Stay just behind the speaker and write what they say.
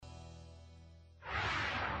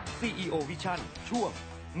CEO Vision ช่วง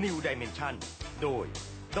New Dimension โดย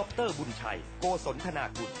ดร.บุญชัยโกศลธนา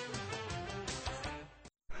กุล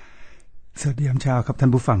สวัสดียามเช้าครับท่า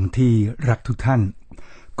นผู้ฟังที่รักทุกท่าน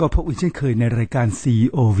ก็พบกันเช่นเคยในรายการ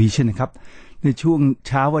CEO Vision นะครับในช่วงเ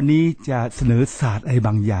ช้าวันนี้จะเสนอศาสตร์อะไรบ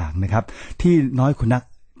างอย่างนะครับที่น้อยคนนัก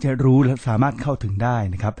จะรู้และสามารถเข้าถึงได้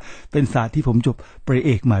นะครับเป็นศาสตร์ที่ผมจบปริญญาเ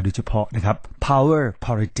อกมาโดยเฉพาะนะครับ Power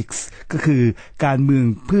Politics ก็คือการเมือง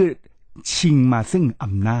เพื่อชิงมาซึ่งอ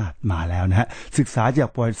ำนาจมาแล้วนะฮะศึกษาจาก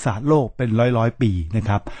ประวัติศาสตร์โลกเป็นร้อยปีนะค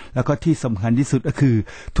รับแล้วก็ที่สำคัญที่สุดก็คือ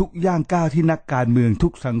ทุกย่างก้าวที่นักการเมืองทุ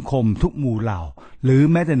กสังคมทุกหมู่เหล่าหรือ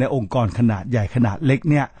แม้แต่ในองค์กรขนาดใหญ่ขนาดเล็ก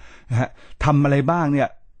เนี่ยนะฮะทำอะไรบ้างเนี่ย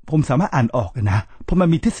ผมสามารถอ่านออกนะเพราะมัน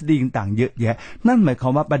มีทฤษฎีต่างๆเยอะแยะนั่นหมายควา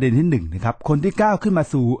มว่าประเด็นที่หนึ่งนะครับคนที่ก้าวขึ้นมา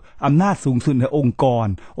สู่อำนาจสูงสุดในองค์ก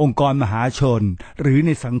รมหาชนหรือใ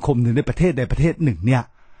นสังคมหรือในประเทศใดประเทศหนึ่งเนี่ย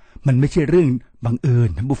มันไม่ใช่เรื่องบังเอิญ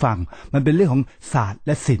ท่านผู้ฟังมันเป็นเรื่องของศาสตร์แ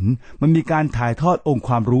ละศิลป์มันมีการถ่ายทอดองค์ค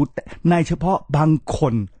วามรู้ในเฉพาะบางค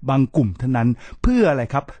นบางกลุ่มเท่านั้นเพื่ออะไร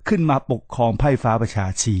ครับขึ้นมาปกครองไพร่ฟ้าประชา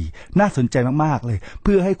ชีน่าสนใจมากๆเลยเ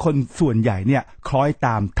พื่อให้คนส่วนใหญ่เนี่ยคล้อยต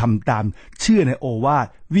ามทำตามเชื่อในโอวาท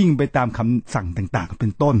วิ่งไปตามคำสั่งต่างๆเป็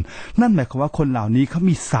นต้นนั่นหมายความว่าคนเหล่านี้เขา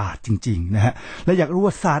มีศาสตร์จริงๆนะฮะและอยากรู้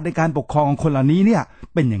ว่าศาสตร์ในการปกครองของคนเหล่านี้เนี่ย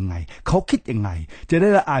เป็นยังไงเขาคิดยังไงจะได้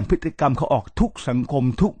อ่านพฤติกรรมเขาออกทุกสังคม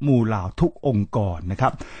ทุกหมู่เหล่าทุกองค์กรนะครั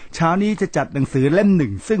บเช้านี้จะจัดหนังสือเล่มหนึ่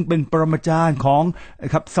งซึ่งเป็นปรมาจารย์ของ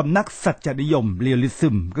ครับสำนักสัจจนิยม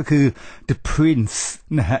Realism ก็คือ The Prince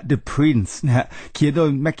นะฮะ The Prince นะฮะเขียนโดย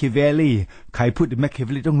Machiavelli ใครพูดถึง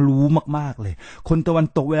Machiavelli ต้องรู้มากๆเลยคนตะวัน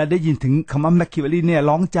ตกเวลาได้ยินถึงคำว่า Machiavelli เนี่ย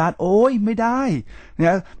ร้องจานโอ้ยไม่ได้น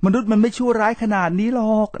ะมนุษย์มันไม่ชั่วร้ายขนาดนี้หร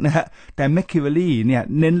อกนะฮะแต่ Machiavelli เนี่ย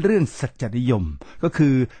เน้นเรื่องสัจจนิยมก็คื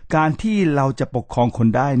อการที่เราจะปกครองคน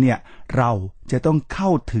ได้เนี่ยเราจะต้องเข้า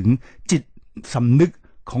ถึงจิตสำนึก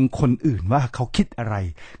ของคนอื่นว่าเขาคิดอะไร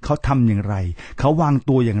เขาทำอย่างไรเขาวาง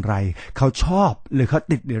ตัวอย่างไรเขาชอบหรือเขา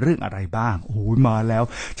ติดในเรื่องอะไรบ้างโอ้ยมาแล้ว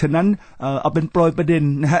ฉะนั้นเอาเป็นโปรยประเด็น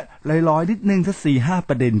นะฮะลอยๆนิดนึงสัก 4-5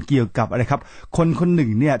 ประเด็นเกี่ยวกับอะไรครับคนคนหนึ่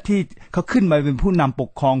งเนี่ยที่เขาขึ้นมาเป็นผู้นำป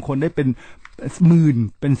กครองคนได้เป็นหมื่น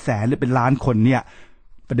เป็นแสนหรือเป็นล้านคนเนี่ย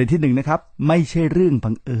ประเด็นที่1นะครับไม่ใช่เรื่องบั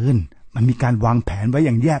งเอิญมันมีการวางแผนไว้อ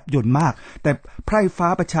ย่างแยบยลมากแต่ไพร่ฟ้า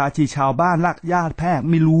ประชาชีชาวบ้านรากหญ้าแพรก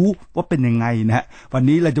ไม่รู้ว่าเป็นยังไงนะฮะวัน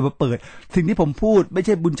นี้เราจะมาเปิดสิ่งที่ผมพูดไม่ใ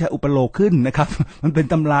ช่บุญชัยอุปโลกขึ้นนะครับมันเป็น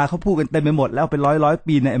ตำราเขาพูดกันเต็มไปหมดแล้วเป็นร้อย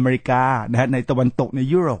ปีในอเมริกานะฮะในตะวันตกใน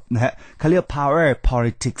ยุโรปนะฮะเขาเรียก power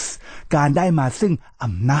politics การได้มาซึ่งอ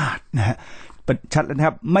ำนาจนะฮะชัดแล้วนะค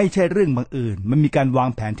รับไม่ใช่เรื่องบังเอิญมันมีการวาง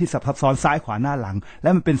แผนที่ซับซ้อนซ้ายขวาหน้าหลังและ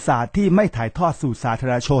มันเป็นศาสตร์ที่ไม่ถ่ายทอดสู่สาธา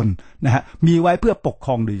รณชนนะฮะมีไว้เพื่อปกค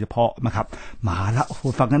รองโดยเฉพาะนะครับมาแล้วโอ้โห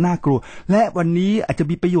ฟังกันน่ากลัวและวันนี้อาจจะ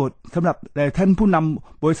มีประโยชน์สำหรับท่านผู้น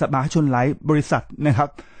ำบริษัทมหาชนหลายบริษัทนะครับ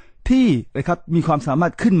ที่นะครับมีความสามาร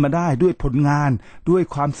ถขึ้นมาได้ด้วยผลงานด้วย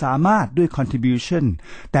ความสามารถด้วย contribution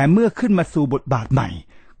แต่เมื่อขึ้นมาสู่บทบาทใหม่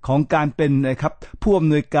ของการเป็นนะครับผู้อ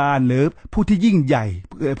ำนวยการหรือผู้ที่ยิ่งใหญ่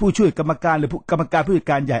ผู้ช่วยกรรมการหรือผู้กรรมการผู้จัด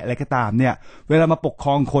การใหญ่อะไรก็ตามเนี่ยเวลามาปกคร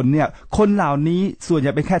องคนเนี่ยคนเหล่านี้ส่วนให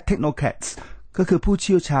ญ่เป็นแค่เทคโนแครตก็คือผู้เ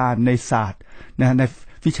ชี่ยวชาญในศาสตร์นะใน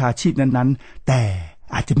วิชาชีพนั้นๆแต่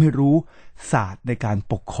อาจจะไม่รู้ศาสตร์ในการ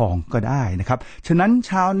ปกครองก็ได้นะครับฉะนั้นเ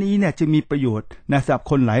ช้านี้เนี่ยจะมีประโยชน์นะสำหรับ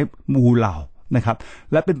คนหลายหมู่เหล่านะครับ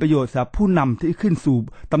และเป็นประโยชน์สำหรับผู้นำที่ขึ้นสู่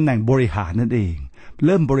ตำแหน่งบริหารนั่นเองเ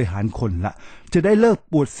ริ่มบริหารคนละจะได้เลิก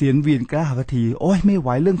ปวดเสียนเวียนกล้าสักทีโอ้ยไม่ไหว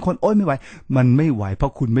เรื่องคนโอ้ยไม่ไหวมันไม่ไหวเพรา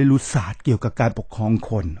ะคุณไม่รู้ศาสตร์เกี่ยวกับการปกครอง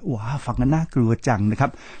คนว้าฟังกันน่ากลัวจังนะครั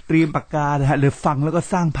บเตรียมปากกานะฮะหรือฟังแล้วก็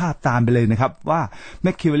สร้างภาพตามไปเลยนะครับว่าแม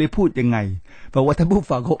คคิวเวลลี่พูดยังไงบอกว่าท่านผู้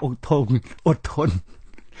ฟังเขาอดทน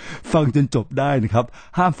ฟังจนจบได้นะครับ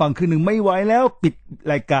ห้ามฟังครึ่งนึงไม่ไหวแล้วปิด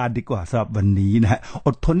รายการดีกว่าสำหรับวันนี้นะฮะอ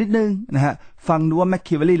ดทนนิดนึงนะฮะฟังดูว่าแมค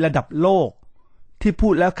คิวเวลลี่ระดับโลกที่พู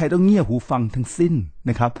ดแล้วใครต้องเงี่ยหูฟังทั้งสิ้น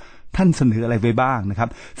นะครับท่านเสนออะไรไปบ้างนะครับ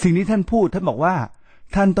สิ่งที่ท่านพูดท่านบอกว่า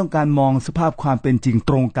ท่านต้องการมองสภาพความเป็นจริง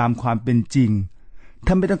ตรงตามความเป็นจริง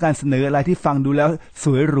ท่านไม่ต้องการเสนออะไรที่ฟังดูแล้วส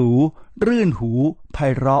วยหรูรื่นหูไพ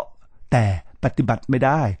เราะแต่ปฏิบัติไม่ไ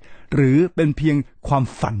ด้หรือเป็นเพียงความ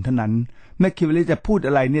ฝันเท่านั้นแมคคิวเวลลี่จะพูด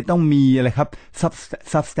อะไรเนี่ยต้องมีอะไรครับ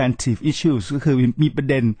substantive issues ก็คือมีประ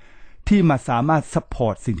เด็นที่มาสามารถซัพพอ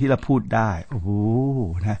ร์ตสิ่งที่เราพูดได้โอ้โห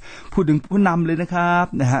นะพูดถึงผู้นำเลยนะครับ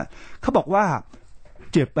นะฮะเขาบอกว่า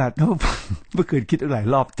เจ็บแบบเมื่อคืนคิดหลาย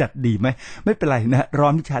รอบจัดดีไหมไม่เป็นไรนะร้อ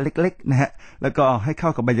นวิชาเล็กๆนะฮะแล้วก็ให้เข้า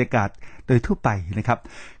กับบรรยากาศโดยทั่วไปนะครับ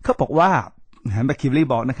เขาบอกว่าแมคคิวเวลลี่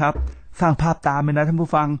บอกนะครับสร้างภาพตามไปนะท่านผู้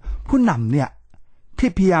ฟังผู้นำเนี่ยที่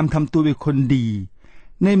พยายามทำตัวเป็นคนดี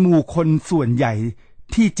ในหมู่คนส่วนใหญ่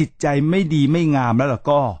ที่จิตใจไม่ดีไม่งามแล้ว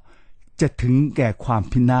ก็จะถึงแก่ความ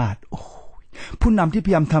พินาศโอ้ ผู้นำที่พ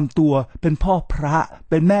ยายามทำตัวเป็นพ่อพระ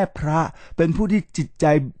เป็นแม่พระเป็นผู้ที่จิตใจ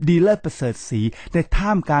ดีเลิศประเสริฐศรีในท่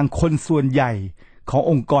ามกลางคนส่วนใหญ่ของ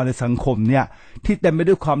องค์กรในสังคมเนี่ยที่เต็มไป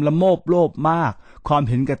ด้วยความละโมบโลภมากความ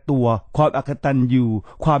เห็นแก่ตัวความอกตัญญู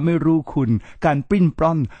ความไม่รู้คุณการปริ้นปล้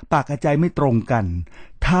อนปากกระใจไม่ตรงกัน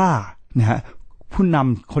ถ้านะฮะผู้น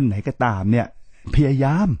ำคนไหนก็ตามเนี่ยพยาย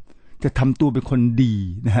ามจะทำตัวเป็นคนดี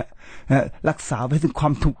นะฮะรักษาไว้ถึงควา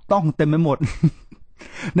มถูกต้องเต็มไปหมด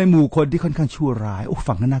ในหมู่คนที่ค่อนข้างชั่วร้ายโอ้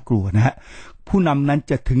ฟังน่ากลัวนะฮะผู้นำนั้น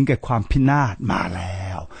จะถึงแก่ความพินาศมาแล้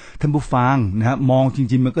วท่านผู้ฟังนะฮะมองจ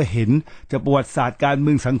ริงๆมันก็เห็นจะประวัติศาสตร์การเ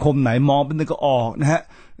มืองสังคมไหนมองเป็นก็ออกนะฮะ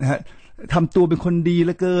ทำตัวเป็นคนดีเห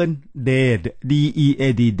ลือเกินเดท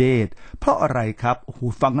DEAD เดทเพราะอะไรครับโอ้โห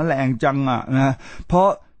ฟังแล้วแรงจังอ่ะนะเพราะ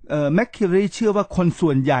แมคคิวรีเชื่อว่าคนส่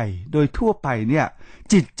วนใหญ่โดยทั่วไปเนี่ย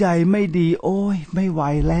จิตใจไม่ดีโอ้ยไม่ไหว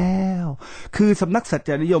แล้วคือสำนักสัจจ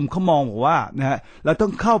นิยมเขามองบอกว่านะฮะเราต้อ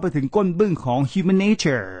งเข้าไปถึงก้นบึ้งของ human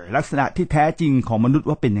nature ลักษณะที่แท้จริงของมนุษย์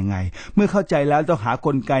ว่าเป็นยังไงเมื่อเข้าใจแล้วต้องหาก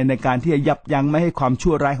ลไกในการที่จะยับยั้งไม่ให้ความ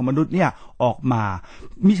ชั่วร้ายของมนุษย์เนี่ยออกมา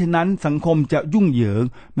มิฉะนั้นสังคมจะยุ่งเหยิง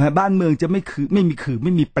นะบ้านเมืองจะไม่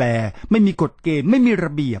มีแปรไม่มีกฎเกณฑ์ไม่มีร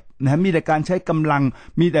ะเบียบนะมีแต่การใช้กำลัง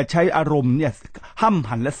มีแต่ใช้อารมณ์เนี่ยห้ำ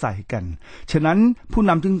หันและใส่กันฉะนั้นผู้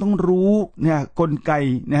นำจึงต้องรู้เนี่ยกลไก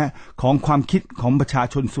นะของความคิดของประชา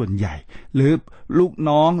ชนส่วนใหญ่หรือลูก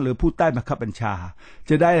น้องหรือผู้ใต้บังคับบัญชา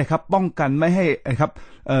จะได้นะครับป้องกันไม่ให้นะครับ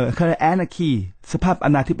แอนนาคีสภาพอ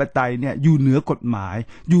นาธิปไตยเนี่ยอยู่เหนือกฎหมาย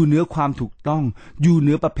อยู่เหนือความถูกต้องอยู่เห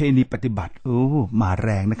นือประเพณีปฏิบัติโอ้มาแร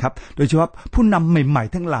งนะครับโดยเฉพาะผู้นำใหม่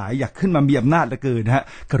ๆทั้งหลายอยากขึ้นมามีอำนาจเหลือเกินนะฮะ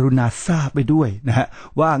กรุณาทราบไปด้วยนะฮะ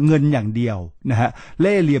ว่าเงินอย่างเดียวนะฮะเ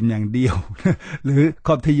ล่ห์เหลี่ยมอย่างเดียว หรือค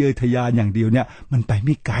วามทะเยอทะยานอย่างเดียวเนี่ยมันไปไ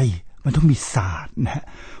ม่ไกลมันต้องมีศาสตร์นะฮะ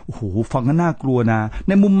โอ้โหฟังก็น่ากลัวนะใ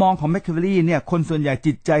นมุมมองของแมคคิวรีเนี่ยคนส่วนใหญ่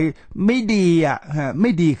จิตใจไม่ดีอ่ะไ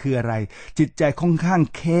ม่ดีคืออะไรจิตใจค่อนข้าง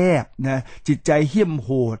แคบนะจิตใจเหี้ยมโห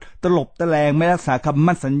ดตลบตะแลงไม่รักษาคำ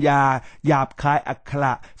มั่นสัญญาหยาบคายอักขร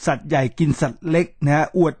ะสัตว์ใหญ่กินสัตว์เล็กนะ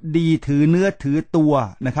อวดดีถือเนื้อถือตัว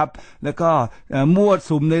นะครับแล้วก็มั่ว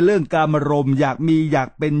สุมในเรื่องกามารมณ์อยากมีอยาก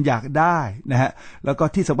เป็นอยากได้นะฮะแล้วก็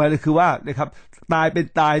ที่สำคัญเลยคือว่านะครับตายเป็น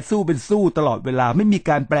ตายสู้เป็นสู้ตลอดเวลาไม่มี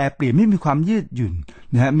การแปรเปลี่ยนไม่มีความยืดหยุ่น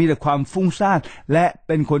นะฮะมีแต่ความฟุ้งซ่านและเ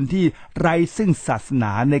ป็นคนที่ไร้ซึ่งศาสน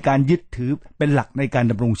าในการยึดถือเป็นหลักในการ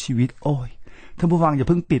ดำรงชีวิตโอ้ยท่านผู้ฟังอย่า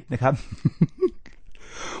เพิ่งปิดนะครับ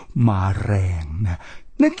มาแรงนะ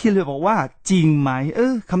นักเขียนเลยบอกว่าจริงไหม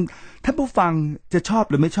ท่านผู้ฟังจะชอบ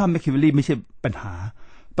หรือไม่ชอบแมคคิวรีไม่ใช่ปัญห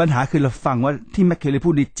าคือเราฟังว่าที่แมคคิวรี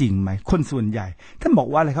พูดได้จริงไหมคนส่วนใหญ่ท่านบอก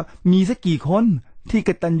ว่าอะไรครับมีสักกี่คนที่ก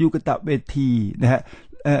ตัญญูกตเวทีนะฮะ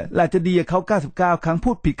เราจะดีกับเขา99ครั้ง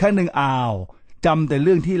พูดผิดครั้งหนึ่งจำแต่เ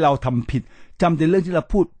รื่องที่เราทำผิดจำแต่เรื่องที่เรา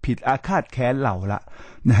พูดผิดอาฆาตแค้นเราละ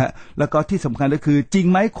นะฮะแล้วก็ที่สำคัญก็คือจริง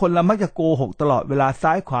ไหมคนเรามักจะโกหกตลอดเวลาซ้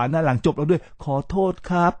ายขวาหน้าหลังจบแล้วด้วยขอโทษ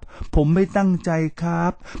ครับผมไม่ตั้งใจครั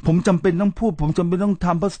บผมจำเป็นต้องพูดผมจำเป็นต้องท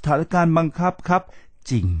ำเพราะสถานการณ์บังคับครับ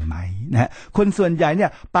จริงไหมนะฮะคนส่วนใหญ่เนี่ย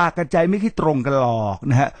ปากกระใจไม่คิดตรงกันหรอก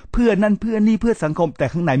นะฮะเพื่อนั่นเพื่อนี่เพื่อสังคมแต่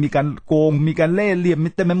ข้างในมีการโกงมีการเล่ห์เหลี่ยม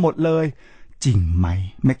เต็มไปหมดเลยจริงไหม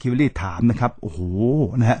แมคคิวรีถามนะครับโอ้โห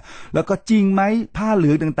นะฮะแล้วก็จริงไหมผ้าเหลื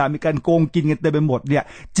องต่างๆมีการโกงกินกันเต็มไปหมดเนี่ย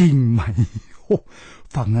จริงไหม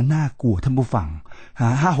ฟังแล้วน่ากลัวท่านผู้ฟัง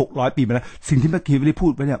500-600 ปีมาแล้วสิ่งที่แมคคิวรีพู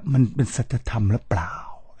ดไปเนี่ยมันเป็นสัจธรรมหรือเปล่า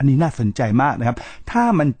อันนี้น่าสนใจมากนะครับถ้า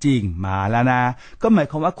มันจริงมาแล้วนะก็หมาย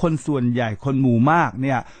ความว่าคนส่วนใหญ่คนหมู่มากเ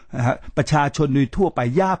นี่ยประชาชนโดยทั่วไป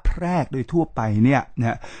ย่าแพรกโดยทั่วไปเนี่ยน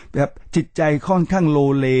ะแบบจิตใจค่อนข้างโล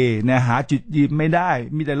เลนะหาจุดยืนไม่ได้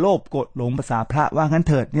มีแต่โลภโกรธหลงภาษาพระว่างั้น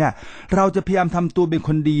เถิดเนี่ยเราจะพยายามทำตัวเป็นค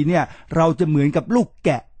นดีเนี่ยเราจะเหมือนกับลูกแก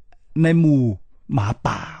ะในหมู่หมา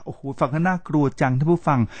ป่าโอ้โหฟังก็น่ากลัวจังท่านผู้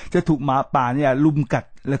ฟังจะถูกหมาป่าเนี่ยลุมกัด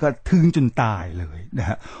แล้วก็ทึงจนตายเลยนะ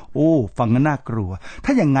ฮะโอ้ฟังก็น่ากลัวถ้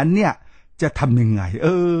าอย่างนั้นเนี่ยจะทำยังไง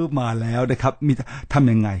มาแล้วนะครับมีท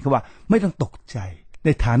ำยังไงเขาว่าไม่ต้องตกใจใน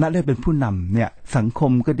ฐานะได้เป็นผู้นำเนี่ยสังค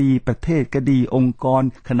มก็ดีประเทศก็ดีองค์กร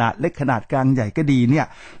ขนาดเล็กขนาดกลางใหญ่ก็ดีเนี่ย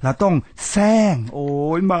เราต้องแซงโอ้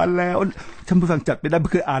ยมาแล้วท่านผู้ฟังจัดไปได้ไม่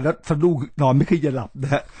เคยอ่านแล้วสะดุ้งนอนไม่เคยจะหลับน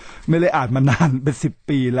ะฮะไม่ได้อ่านมานานเป็น10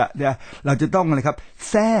 ปีละเนี่ยเราจะต้องอะไรครับ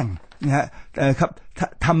แซงนะฮะครับ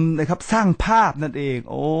ทำนะครับสร้างภาพนั่นเอง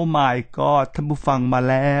โอ้ my god ท่านผู้ฟังมา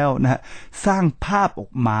แล้วนะฮะสร้างภาพออ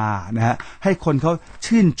กมานะฮะให้คนเขา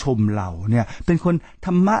ชื่นชมเราเนี่ยเป็นคนธ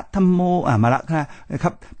รรมะธรรมโมมาละนะค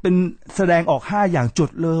รับเป็นแสดงออก5อย่างจด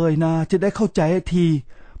เลยนะจะได้เข้าใจที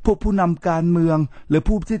พวกผู้นำการเมืองหรือ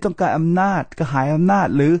ผู้ที่ต้องการอำนาจกระหายอำนาจ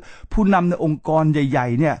หรือผู้นำในองค์กรใหญ่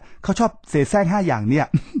ๆเนี่ยเขาชอบเสแสร้ง5อย่างเนี่ย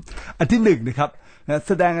อันที่1นะครับ แ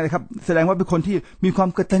สดงอะไรครับแสดงว่าเป็นคนที่มีความ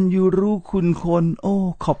กตัญญูรู้คุณคนโอ้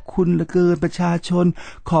ขอบคุณเหลือเกินประชาชน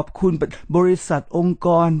ขอบคุณบริษัทองค์ก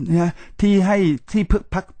รนะที่ให้ที่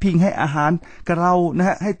พักพิงให้อาหารกับเรานะฮ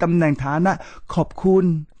ะให้ตำแหน่งฐานะขอบคุณ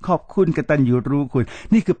กตัญญูรู้คุณ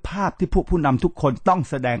นี่คือภาพที่พวกผู้นำทุกคนต้อง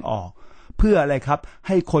แสดงออกเพื่ออะไรครับใ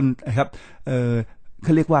ห้คนนะครับเข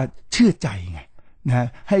าเรียกว่าเชื่อใจไงนะ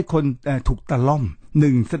ให้คนถูกตะล่อมห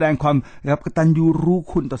นึ่งแสดงความนะครับกตัญญูรู้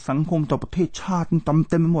คุณต่อสังคมต่อประเทศชาติเ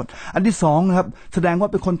ต็มไปหมดอันที่สองนะครับแสดงว่า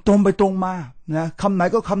เป็นคนตรงไปตรงมานะคำไหน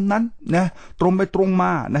ก็คำนั้นนะตรงไปตรงม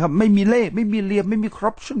านะครับไม่มีเล่ห์ไม่มีเหลี่ยมไม่มีคอร์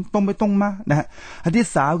รัปชันตรงไปตรงมานะฮะอันที่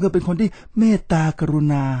สามคือเป็นคนที่เมตตากรุ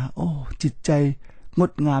ณาโอ้จิตใจง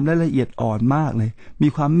ดงามและละเอียดอ่อนมากเลยมี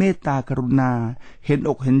ความเมตตากรุณาเห็นอ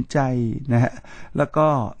กเห็นใจนะฮะแล้วก็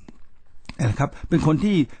นะครับเป็นคน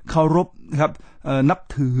ที่เคารพนะครับนับ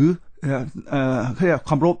ถือเขาเรียกค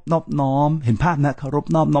วามเคารพนอบน้อมเห็นภาพนะเคารพ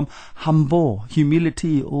นอบน้อม humble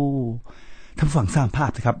humility โอ้ท่านฝั่งสร้างภา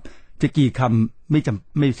พนะครับจะกี่คำไม่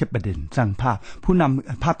ใช่ประเด็นสร้างภาพผู้น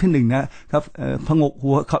ำภาพที่หนึ่งนะครับพงก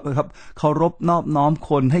หัวครับเคารพนอบน้อม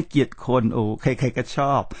คนให้เกียรติคนโอ้ใครๆก็ช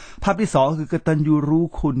อบภาพที่สองคือกตัญญูรู้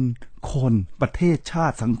คุณคนประเทศชา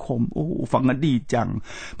ติสังคมโอ้ฟังกันดีจัง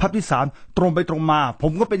ภาพที่สามตรงไปตรงมาผ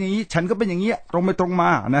มก็เป็นอย่างนี้ฉันก็เป็นอย่างนี้ตรงไปตรงมา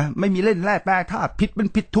นะไม่มีเล่นแร่แปรธาตุผิดเป็น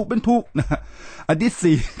ผิดถูกเป็นถูกนะอันที่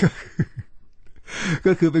สี่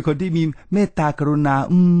ก็คือเป็นคนที่มีเมตตากรุณา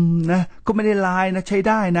นะก็ไม่ได้ลายนะใช้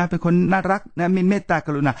ได้นะเป็นคนน่ารักนะมีเมตตาก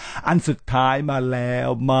รุณาอันสุดท้ายมาแล้ว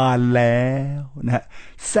นะ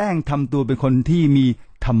แซงทำตัวเป็นคนที่มี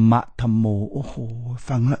ธรรมะธรรมโมโอ้โห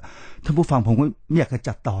ฟังแล้วท่านผู้ฟังผมก็ไม่อยากจะ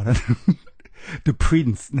จัดต่อนะ The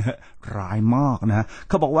Prince นะฮะร้ายมากนะเ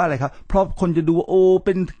ขาบอกว่าอะไรครับเพราะคนจะดูโอ้เ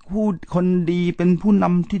ป็นผู้คนดีเป็นผู้น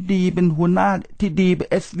ำที่ดีเป็นหัวหน้าที่ดีเป็น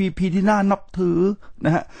SVP ที่น่านับถือน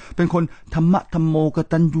ะฮะเป็นคนธรรมะธรรมโมก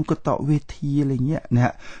ตัญญูกตเวทีอะไรเงี้ยนะฮ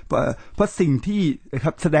ะเพราะสิ่งที่นะค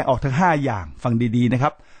รับแสดงออกทั้ง5อย่างฟังดีๆนะค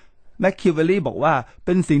รับแมคคิวเวลลี่บอกว่าเ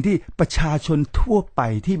ป็นสิ่งที่ประชาชนทั่วไป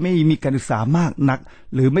ที่ไม่มีการศึกษามากนัก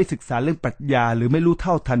หรือไม่ศึกษาเรื่องปรัชญาหรือไม่รู้เ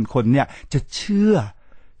ท่าทันคนเนี่ยจะเชื่อ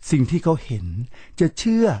สิ่งที่เขาเห็นจะเ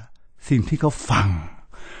ชื่อสิ่งที่เขาฟัง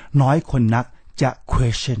น้อยคนนักจะ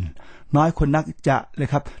question น้อยคนนักจะเลย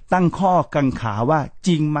ครับตั้งข้อกังขาว่าจ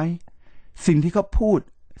ริงไหมสิ่งที่เขาพูด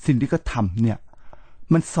สิ่งที่เขาทำเนี่ย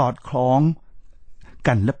มันสอดคล้อง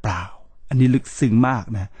กันหรือเปล่าอันนี้ลึกซึ้งมาก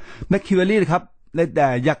นะแมคคิวเวลลี่นะครับได้แต่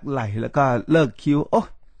ยักไหลแล้วก็เลิกคิ้วโอ้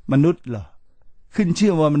มนุษย์เหรอขึ้นชื่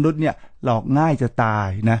อว่ามนุษย์เนี่ยหลอกง่ายจะตาย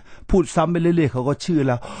นะพูดซ้ำไปเรื่อยๆเขาก็เชื่อแ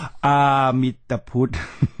ล้วอามิตพุทธ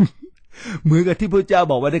เหมือนกับที่พระเจ้า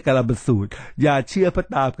บอกว่าในกาลบสูตรอย่าเชื่อเพราะ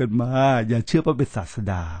ตามกันมาอย่าเชื่อเพราะเป็นศาส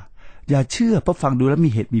ดาอย่าเชื่อเพราะฟังดูแล้ว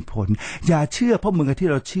มีเหตุมีผลอย่าเชื่อเพราะเหมือนกับที่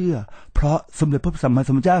เราเชื่อเพราะสมเด็จพระสัมมา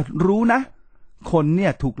สัมพุทธเจ้ารู้นะคนเนี่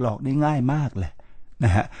ยถูกหลอกได้ง่ายมากเลยน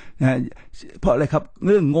ะฮะเพราะอะไรครับเ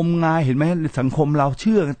รื่องงมงายเห็นไหมสังคมเราเ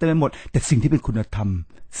ชื่อกันเต็มไปหมดแต่สิ่งที่เป็นคุณธรรม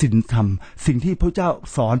ศีลธรรมสิ่งที่พระเจ้า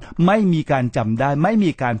สอนไม่มีการจำได้ไม่มี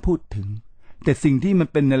การพูดถึงแต่สิ่งที่มัน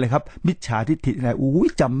เป็นอะไรครับมิจฉาทิฏฐิอะไร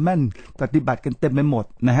จำแม่นปฏิบัติกันเต็มไปหมด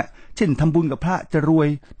นะฮะเช่นทำบุญกับพระจะรวย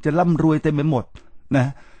จะร่ำรวยเต็มไปหมดน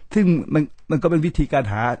ะซึ่งมันก็เป็นวิธีการ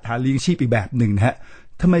หาเลี้ยงชีพอีกแบบหนึ่งนะฮะ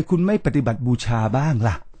ทำไมคุณไม่ปฏิบัติบูชาบ้าง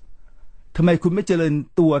ล่ะทำไมคุณไม่เจริญ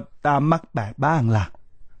ตัวตามมรรคแปดบ้างล่ะ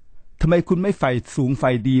ทำไมคุณไม่ใฝ่สูงใ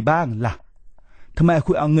ฝ่ดีบ้างล่ะทำไม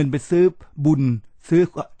คุณเอาเงินไปซื้อบุญซื้อ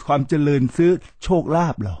ความเจริญซื้อโชคลา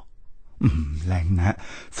ภหรอแรงนะ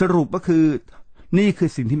สรุปก็คือนี่คือ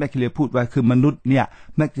สิ่งที่แมคคิวเวลลี่พูดไว้คือมนุษย์เนี่ย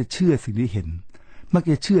มักจะเชื่อสิ่งที่เห็นมัก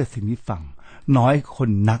จะเชื่อสิ่งที่ฟังน้อยคน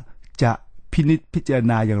นักจะพินิจพิจาร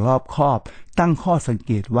ณาอย่างรอบคอบตั้งข้อสังเ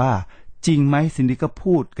กตว่าจริงไหมสิ่งที่เขา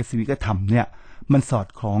พูดกับสิ่งที่เขาทำเนี่ยมันสอด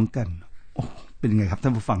คล้องกันโอ้เป็นยังไงครับท่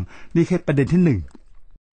านผู้ฟังนี่แค่ประเด็นที่หนึ่ง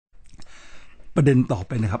ประเด็นต่อไ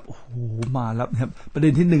ปนะครับโอ้โหมาแล้วนะครับประเด็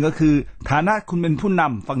นที่หนึ่งก็คือฐานะคุณเป็นผู้น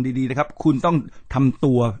ำฟังดีๆนะครับคุณต้องทำ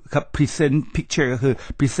ตัวครับ present picture ก็คือ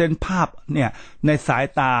present ภาพเนี่ยในสาย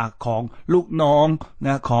ตาของลูกน้องน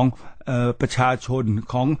ะของประชาชน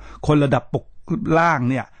ของคนระดับปกล่าง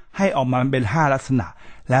เนี่ยให้ออกมาเป็น5ลักษณะ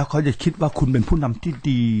แล้วเขาจะคิดว่าคุณเป็นผู้นำที่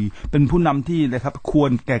ดีเป็นผู้นำที่นะครับคว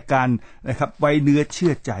รแก่การนะครับไว้เนื้อเชื่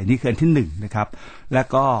อใจนี่คืออันที่1นะครับแล้ว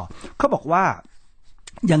ก็เขาบอกว่า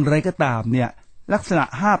อย่างไรก็ตามเนี่ยลักษณะ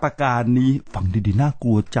5ประการนี้ฟังดีๆน่าก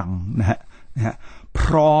ลัวจังนะฮะพ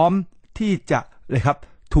ร้อมที่จะเลยครับ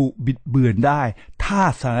ถูกบิดเบือนได้ถ้า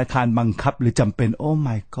สถานการณ์บังคับหรือจำเป็นโอ้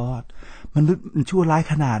my god มนุษย์มันชั่วร้าย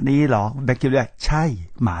ขนาดนี้หรอแบคทีเรียใช่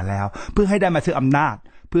มาแล้วเพื่อให้ได้มาซึ่งอำนาจ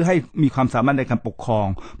เพื่อให้มีความสามารถในการปกครอง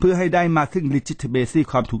เพื่อให้ได้มาซึ่ง legitimacy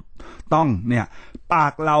ความถูกต้องเนี่ยปา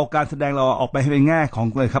กเราการแสดงเราออกไปให้เป็นแง่ของ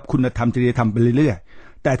เลยครับคุณธรรมจริยธรรมไปเรื่อย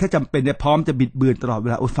ๆแต่ถ้าจำเป็นเนี่ยพร้อมจะบิดเบือนตลอดเว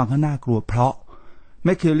ลาฟังก็น่ากลัวเพราะแม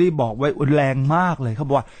คคิวรีบอกไว้แรงมากเลยเขาบ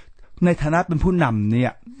อกว่าในฐานะเป็นผู้นำเนี่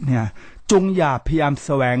ยจงอย่าพยายามแส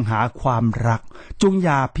วงหาความรักจงอ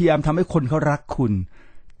ย่าพยายามทำให้คนเขารักคุณ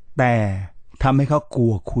แต่ทำให้เขากลั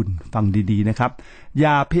วคุณฟังดีๆนะครับอ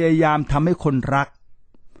ย่าพยายามทำให้คนรัก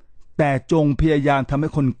แต่จงพยายามทำให้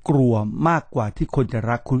คนกลัวมากกว่าที่คนจะ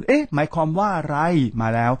รักคุณหมายความว่าอะไรมา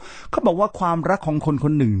แล้วเขาบอกว่าความรักของคนค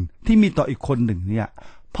นหนึ่งที่มีต่ออีกคนหนึ่งเนี่ย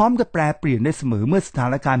พร้อมจะแปลเปลี่ยนได้เสมอเมื่อสถา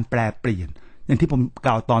นการณ์แปลเปลี่ยนอย่างที่ผมก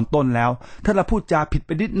ล่าวตอนต้นแล้วถ้าเราพูดจาผิดไป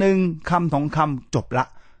นิดนึงคำสองคำจบละ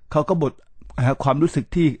เขาก็บดความรู้สึก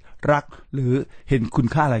ที่รักหรือเห็นคุณ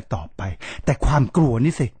ค่าอะไรต่อไปแต่ความกลัว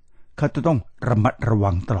นี่สิเขาจะต้องระมัดระวั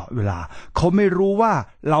งตลอดเวลาเขาไม่รู้ว่า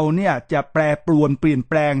เราเนี่ยจะแปรปรวนเปลี่ยน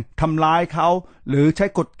แปลงทำร้ายเขาหรือใช้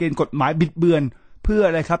กฎเกณฑ์กฎหมายบิดเบือนเพื่ออ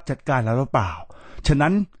ะไรครับจัดการเราหรือเปล่าฉะนั้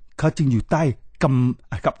นเขาจึงอยู่ใต้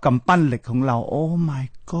กำปั้นเหล็กของเราโอ้ my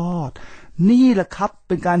god นี่แหละครับเ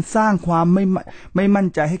ป็นการสร้างความไม่มั่น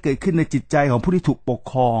ใจให้เกิดขึ้นในจิตใจของผู้ที่ถูกปก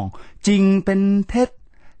ครองจริงเป็นเท็จ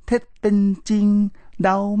เป็นจริงเด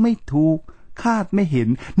าไม่ถูกคาดไม่เห็น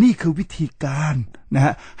นี่คือวิธีการนะฮ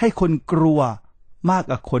ะให้คนกลัวมาก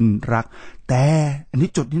กว่าคนรักแต่อันนี้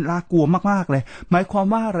จุดนี้น่ากลัวมากๆเลยหมายความ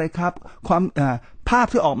ว่าอะไรครับความภาพ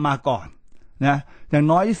ที่ออกมาก่อนนะอย่าง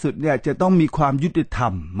น้อยที่สุดเนี่ยจะต้องมีความยุติธรร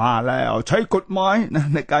มมาแล้วใช้กฎหมายนะ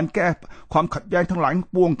ในการแก้ความขัดแย้งทั้งหลาย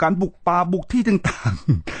ปวงการบุกป่าบุกที่ต่าง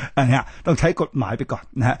ๆอันนี้ต้องใช้กฎหมายไปก่อน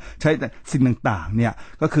นะฮะใช้สิ่งต่างๆเนี่ย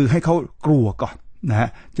ก็คือให้เขากลัวก่อนนะฮะ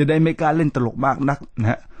จะได้ไม่กล้าเล่นตลกมากนักน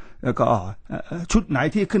ะฮะแล้วก็ชุดไหน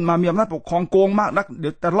ที่ขึ้นมามีอำนาจปกครองโกงมากนักเดี๋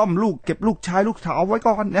ยวจะล่อมลูกเก็บลูกชายลูกสาวไว้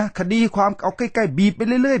ก่อนนะคดีความเอาใกล้ๆบีบไป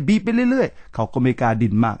เรื่อยๆบีบไปเรื่อยๆเขาก็ไม่กล้า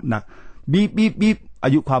ดิ้นมากนักบีบอ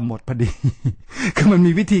ายุความหมดพอดี คือมัน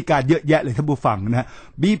มีวิธีการเยอะแยะเลยท่านผู้ฟังนะ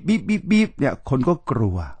บีบเนี่ยคนก็ก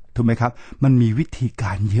ลัวถูกไหมครับมันมีวิธีก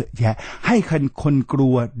ารเยอะแยะให้คนกลั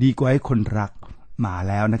วดีกว่าให้คนรักมา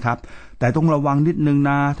แล้วนะครับแต่ต้องระวังนิดนึง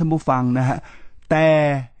นะท่านผู้ฟังนะฮะแต่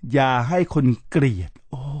อย่าให้คนเกลียด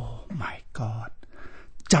โอ้ my god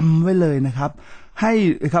จำไว้เลยนะครับให้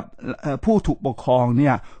ครับผู้ถูกปกครองเนี่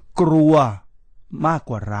ยกลัวมาก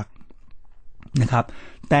กว่ารักนะครับ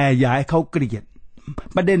แต่อย่าให้เขาเกลียด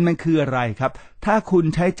ประเด็นมันคืออะไรครับถ้าคุณ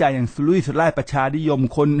ใช้จ่ายอย่างสุรุ่ยสุร่ายประชานิยม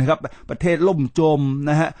คนนะครับประเทศล่มจม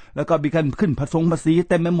นะฮะแล้วก็มีการขึ้นภาษี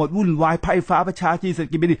เต็มไปหมดวุ่นวายไพ่ฟ้าประชาธิปไตยเศรษฐ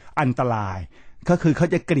กิจไม่ดีอันตรายก็คือเขา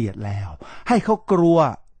จะเกลียดแล้วให้เขากลัว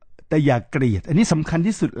แต่อย่าเกลียดอันนี้สำคัญ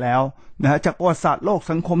ที่สุดแล้วนะฮะจากประวัติศาสตร์โลก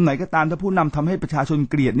สังคมไหนก็ตามถ้าผู้นำทำให้ประชาชน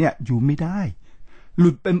เกลียดเนี่ยอยู่ไม่ได้หลุ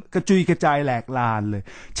ดเป็นกระจุยกระจายแหลกลานเลย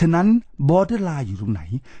ฉะนั้นบอร์เดอร์ไลน์อยู่ตรงไหน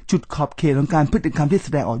จุดขอบเขตของการพฤติกรรมที่แส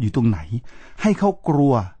ดงออกอยู่ตรงไหนให้เขากลั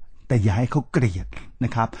วแต่อย่าให้เขาเกลียดน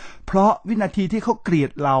ะครับเพราะวินาทีที่เขาเกลีย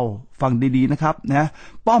ดเราฟังดีๆนะครับนะ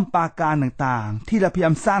ป้อมปราการต่างๆที่เราพยาย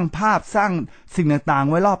ามสร้างภาพสร้างสิ่งต่างๆ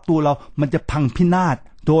ไว้รอบตัวเรามันจะพังพินาศ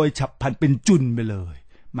โดยฉับพลันเป็นจุนไปเลย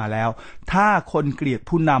มาแล้วถ้าคนเกลียด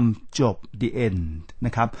ผู้นำจบ the end น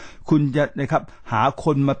ะครับคุณจะนะครับหาค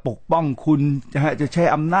นมาปกป้องคุณจะใช้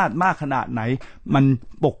อำนาจมากขนาดไหนมัน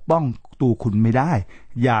ปกป้องตัวคุณไม่ได้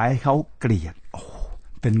อย่าให้เขาเกลียด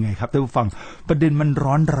เป็นไงครับท่านผู้ฟังประเด็นมัน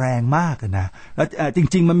ร้อนแรงมากนะแล้วจ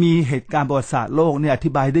ริงๆมันมีเหตุการณ์ประวัติศาสตร์โลกเนี่ยอธิ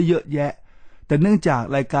บายได้เยอะแยะแต่เนื่องจาก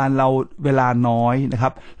รายการเราเวลาน้อยนะครั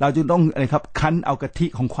บเราจึงต้องอะไรครับคั้นเอากะทิ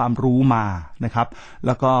ของความรู้มานะครับแ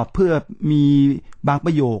ล้วก็เพื่อมีบางป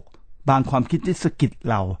ระโยคบางความคิดที่สะกิด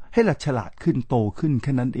เราให้เราฉลาดขึ้นโตขึ้นแ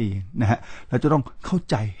ค่นั้นเองนะฮะเราจะต้องเข้า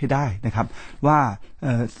ใจให้ได้นะครับว่า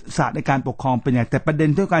ศาสตร์ในการปกครองเป็นอย่างแต่ประเด็น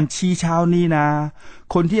ที่การชี้เช้านี้นะ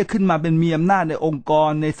คนที่จะขึ้นมาเป็นมีอำนาจในองค์ก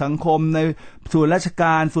รในสังคมในส่วนราชก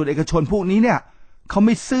ารส่วนเอกชนพวกนี้เนี่ยเขาไ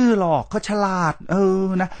ม่ซื่อหรอกเขาฉลาด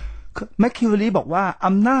นะแมคคิวรีบอกว่า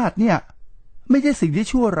อำนาจเนี่ยไม่ใช่สิ่งที่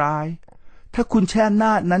ชั่วร้ายถ้าคุณแช่อำน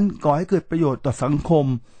าจนั้นก่อให้เกิดประโยชน์ต่อสังคม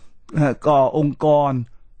ก่อองค์กร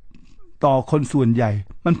ต่อคนส่วนใหญ่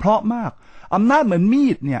มันเพราะมากอำนาจเหมือนมี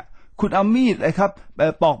ดเนี่ยคุณเอามีดเลยครับ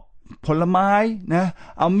ปอกผลไม้นะ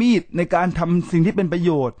เอามีดในการทำสิ่งที่เป็นประโ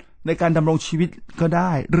ยชน์ในการดำรงชีวิตก็ไ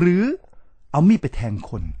ด้หรือเอามีดไปแทง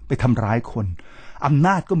คนไปทำร้ายคนอำน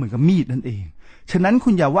าจก็เหมือนกับมีดนั่นเองฉะนั้นคุ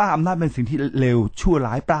ณอย่าว่าอำนาจเป็นสิ่งที่เลวชั่ว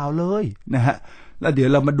ร้ายเปล่าเลยนะฮะแล้วเดี๋ยว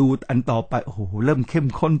เรามาดูอันต่อไปโอ้โหเริ่มเข้ม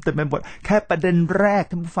ข้นเต็มไปหมดแค่ประเด็นแรก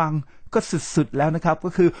ท่านผู้ฟังก็สุดๆแล้วนะครับก็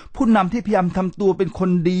คือผู้นำที่พยายามทำตัวเป็นคน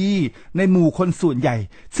ดีในหมู่คนส่วนใหญ่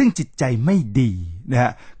ซึ่งจิตใจไม่ดีนะฮ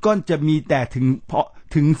ะก็จะมีแต่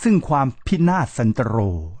ถึงซึ่งความพินาศสันตโร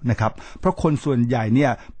นะครับเพราะคนส่วนใหญ่เนี่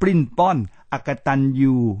ยปริ้นป้อน อกตัญ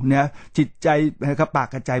ญูนะจิตใจนะครับปาก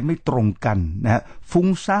กระใจไม่ตรงกันนะฟุ้ง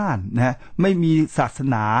ซ่านนะไม่มีศาส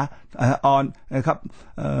นาอ่อนนะครับ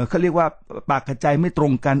เขาเรียกว่าปากกระใจไม่ตร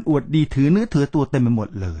งกันอวดดีถือเนื้อถือตัวเต็มไปหมด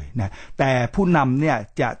เลยนะแต่ผู้นำเนี่ย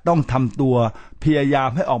จะต้องทำตัวพยายาม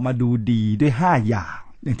ให้ออกมาดูดีด้วย5อย่าง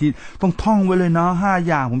อย่างที่ต้องท่องไว้เลยนะ5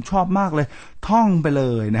อย่างผมชอบมากเลยท่องไปเล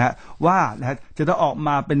ยนะฮะว่านะจะต้องออกม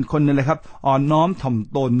าเป็นคนนึงเลยครับอ่อนน้อมถ่อม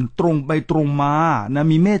ตนตรงไปตรงมานะ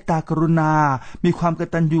มีเมตตากรุณามีความก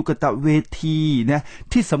ตัญญูกตเวทีนะ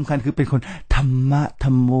ที่สำคัญคือเป็นคนธรรมะธร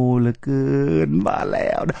รมโมเหลือเกินมาแล้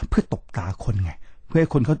วนะเพื่อตบตาคนไงเพื่อให้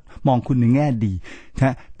คนเขามองคุณในแง่ดีน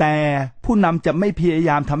ะแต่ผู้นำจะไม่พยาย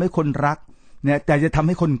ามทำให้คนรักนะแต่จะทำใ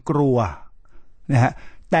ห้คนกลัวนะฮะ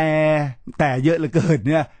แต่เยอะเหลือเกิน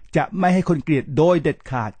เนี่ยจะไม่ให้คนเกลียดโดยเด็ด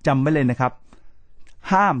ขาดจำไว้เลยนะครับ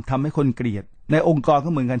ห้ามทำให้คนเกลียดในองค์กรก็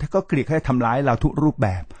เหมือนกันถ้าก็เกลียดเขาจะทำร้ายเราทุกรูปแบ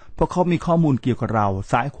บเพราะเขามีข้อมูลเกี่ยวกับเรา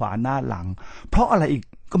ซ้ายขวาหน้าหลังเพราะอะไรอีก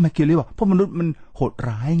ก็ไม่เกี่ยวเลยว่าเพราะมนุษย์มันโหด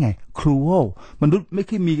ร้ายไงครูมนุษย์ไม่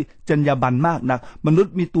ค่อยมีจรรยาบรรณมากนักมนุษ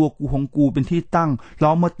ย์มีตัวกูของกูเป็นที่ตั้งล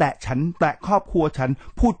องมาแตะฉันแตะครอบครัวฉัน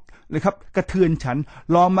พูดเลยครับกระเทือนฉัน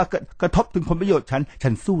ลองมากระทบถึงผลประโยชน์ฉั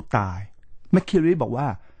นสู้ตายแมคคิวรีบอกว่า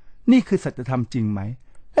นี่คือสัจธรรมจริงไหม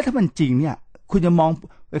และถ้ามันจริงเนี่ยคุณจะมอง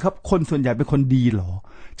เลยครับคนส่วนใหญ่เป็นคนดีหรอ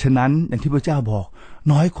ฉะนั้นอย่างที่พระเจ้าบอก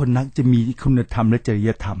น้อยคนนักจะมีคุณธรรมและจริย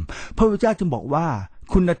ธรรมพระเจ้าจึงบอกว่า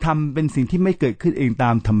คุณธรรมเป็นสิ่งที่ไม่เกิดขึ้นเองตา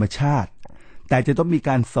มธรรมชาติแต่จะต้องมีก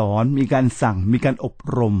ารสอนมีการสั่งมีการอบ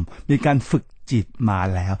รมมีการฝึกจิตมา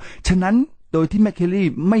แล้วฉะนั้นโดยที่แมคคิวรี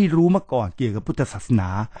ไม่รู้มาก่อนเกี่ยวกับพุทธศาสนา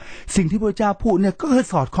สิ่งที่พระเจ้าพูดเนี่ยก็คือ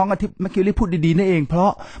สอดคล้องกับที่แมคคิวรีพูดดีๆนั่นเองเพรา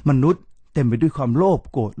ะมนุษย์เต็มไปด้วยความโลภ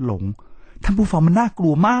โกรธหลงท่านผู้ฟังมันน่ากลั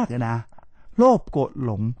วมากนะโลภโกรธห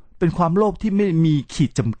ลงเป็นความโลภที่ไม่มีขีด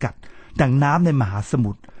จำกัดดังน้ำในมหาส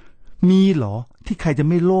มุทรมีเหรอที่ใครจะ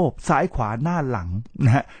ไม่โลภซ้ายขวาหน้าหลังน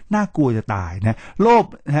ะฮะน่ากลัวจะตายนะโลภ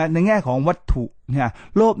นะฮะในแง่ของวัตถุเนี่ย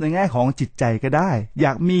โลภในแง่ของจิตใจก็ได้อย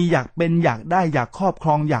ากมีอยากเป็นอยากได้อยากครอบคร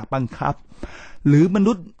องอยากบังคับหรือม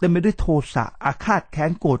นุษย์เต็มไปด้วยโทสะอาฆาตแค้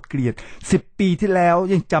นโกรธเกลียด10 ปีที่แล้ว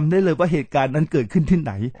ยังจำได้เลยว่าเหตุการณ์นั้นเกิดขึ้นที่ไห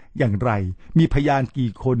นอย่างไรมีพยานกี่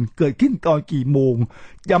คนเกิดขึ้นตอนกี่โมง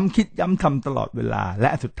ย้ำคิดย้ำทำตลอดเวลาและ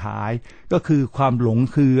สุดท้ายก็คือความหลง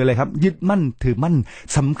คืออะไรครับยึดมั่นถือมั่น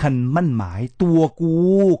สำคัญมั่นหมายตัวกู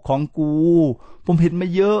ของกูผมเห็นมา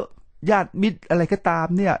เยอะญาติมิตรอะไรก็ตาม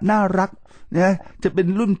เนี่ยน่ารักนะจะเป็น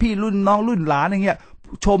รุ่นพี่รุ่นน้องรุ่นหลานอย่างเงี้ย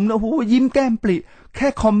ชมแล้วโหยิ้มแก้มปริแค่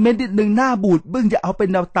คอมเมนต์นิดนึงหน้าบูดเบื้องจะเอาเป็น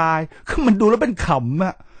แนวตายคือมันดูแล้วเป็นขำอ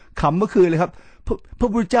ะขำก็คือเลยครับพระ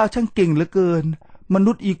พุทธเจ้าช่างเก่งเหลือเกินม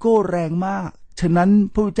นุษย์อีโก้แรงมากฉะนั้น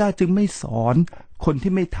พระพุทธเจ้าจึงไม่สอนคน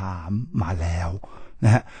ที่ไม่ถามมาแล้วน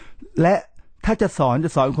ะฮะและถ้าจะส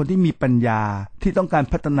อนคนที่มีปัญญาที่ต้องการ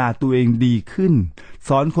พัฒนาตัวเองดีขึ้นส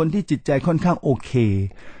อนคนที่จิตใจค่อนข้างโอเค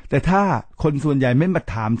แต่ถ้าคนส่วนใหญ่ไม่มา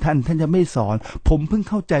ถามท่านจะไม่สอนผมเพิ่ง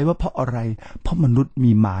เข้าใจว่าเพราะอะไรเพราะมนุษย์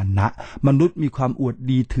มีมานะมนุษย์มีความอวด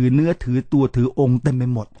ดีถือเนื้อถือตัวถือองค์เต็มไป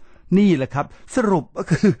หมดนี่แหละครับสรุปก็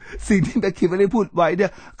คือสิ่งที่แมคคิวรีพูดไว้เนี่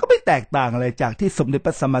ยก็ไม่แตกต่างอะไรจากที่สมเด็จพ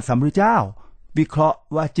ระสัมมาสัมพุทธเจ้าวิเคราะห์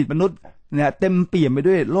ว่าจิตมนุษย์เนี่ยเต็มเปี่ยมไป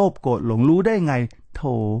ด้วยโลภโกรธหลงรู้ได้ไงโถ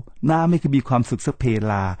หน้าไม่เคยมีความสุขสักเพ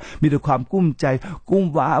ลามีแต่ความกุ้มใจกุ้ม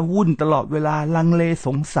ว้าวุ่นตลอดเวลาลังเลส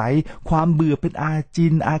งสัยความเบื่อเป็นอาจิ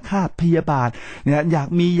นอาฆาตพยาบาทเนี่ยอยาก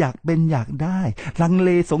มีอยากเป็นอยากได้ลังเล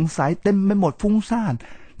สงสัยเต็มไปหมดฟุ้งซ่าน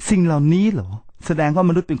สิ่งเหล่านี้เหรอแสดงว่า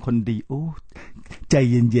มนุษย์เป็นคนดีโอ้ใจ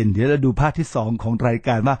เย็นๆเดี๋ยวเราดูภาคที่2ของรายก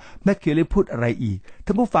ารว่าแมคคิวรีพูดอะไรอีกท่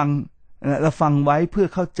านผู้ฟังเราฟังไว้เพื่อ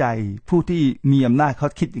เข้าใจผู้ที่มีอำนาจเขา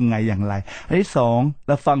คิดยังไงอย่างไรอันที่2เ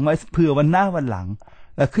ราฟังไว้เพื่อวันหน้าวันหลัง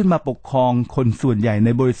เราขึ้นมาปกครองคนส่วนใหญ่ใน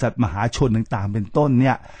บริษัทมหาชนต่างๆเป็นต้นเ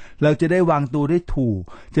นี่ยเราจะได้วางตัวได้ถูก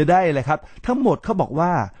จะได้อะไรครับทั้งหมดเขาบอกว่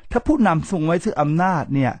าถ้าผู้นำทรงไว้ซึ่งอำนาจ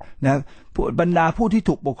เนี่ยนะบรรดาผู้ที่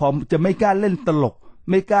ถูกปกครองจะไม่กล้าเล่นตลก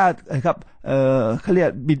ไม่กล้าครับเขาเรียก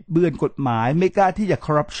บิดเบือนกฎหมายไม่กล้าที่จะค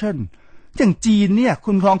อร์รัปชันอย่างจีนเนี่ย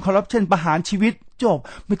คุณครองคอร์รัปชันประหารชีวิตจบ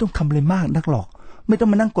ไม่ต้องทำอะไรมากนักหรอกไม่ต้อง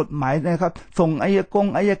มานั่งกฎหมายนะครับส่งอ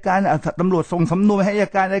ายการตำรวจส่งสำนวนให้อาย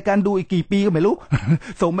การดูอีกกี่ปีก็ไม่รู้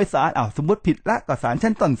ส่งไปศาลสมมติผิดละก็ศาล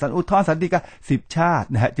ชั้นต้นศาลอุทธรณ์ศาลฎีกา10 ชาติ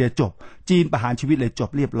นะฮะจะจบจีนประหารชีวิตเลยจบ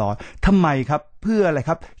เรียบร้อยทำไมครับเพื่ออะไรค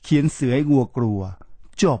รับเขียนเสือให้วัวกลัว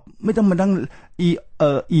จบไม่ต้องมานั่งอ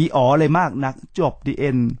ะไรมากนักจบดีเอ็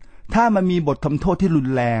นถ้ามันมีบททำโทษที่รุน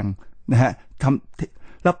แรงนะฮะ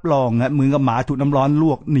รับรองนะเหมือนกับหมาถูกน้ำร้อนล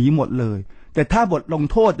วกหนีหมดเลยแต่ถ้าบทลง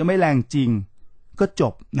โทษจะไม่แรงจริงก็จ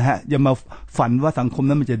บนะฮะอย่ามาฝันว่าสังคม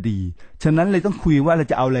นั้นมันจะดีฉะนั้นเลยต้องคุยว่าเรา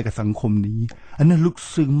จะเอาอะไรกับสังคมนี้อันนั้นลึก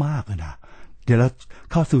ซึ้งมากนะ ดี๋ยวเรา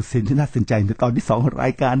เข้าสู่สิ่งที่น่าสนใจในตอนที่2ของรา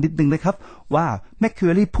ยการนิดนึงนะครับว่าแมคคิว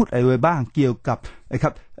รีพูดอะไรไว้บ้างเกี่ยวกับนะครั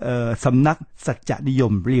บสำนักสัจจนิย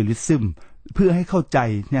ม realism เพื่อให้เข้าใจ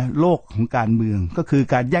เนี่ยโลกของการเมืองก็คือ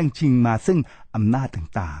การแย่งชิงมาซึ่งอำนาจ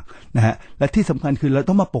ต่างๆนะฮะและที่สำคัญคือเรา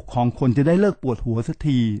ต้องมาปกครองคนจะได้เลิกปวดหัวสัก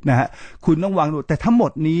ทีนะฮะคุณต้องวางแต่ทั้งหม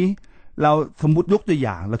ดนี้เราสมมติยกตัวอ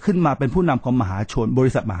ย่างเราขึ้นมาเป็นผู้นำของมหาชนบ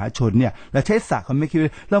ริษัทมหาชนเนี่ยเราใช้ศาสตร์ของแมคคิวรี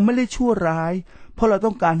เราไม่ได้ชั่วร้ายเพราะเราต้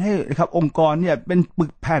องการให้นะครับองค์กรเนี่ยเป็นปึ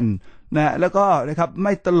กแผ่นนะแล้วก็นะครับไ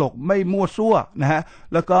ม่ตลกไม่มั่วซั่วนะฮะ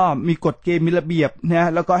แล้วก็มีกฎเกณฑ์มีระเบียบนะ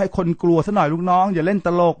แล้วก็ให้คนกลัวซะหน่อยลูกน้องอย่าเล่นต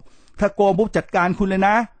ลกถ้าโกงปุ๊บจัดการคุณเลยน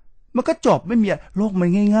ะมันก็จบไม่มีโลกมัน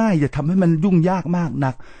ง่ายๆอย่าทำให้มันยุ่งยากมาก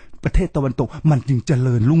นักประเทศตะวันตกมันจึงเจ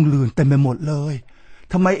ริญรุ่งเรืองเต็มไปหมดเลย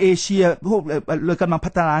ทำไมเอเชียพวกเลยกำลังพั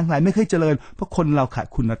ฒนาหลายไม่เคยเจริญเพราะคนเราขาด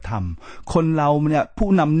คุณธรรมคนเราเนี่ยผู้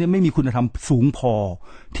นำเนี่ยไม่มีคุณธรรมสูงพอ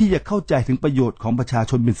ที่จะเข้าใจถึงประโยชน์ของประชา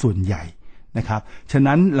ชนเป็นส่วนใหญ่นะครับฉะ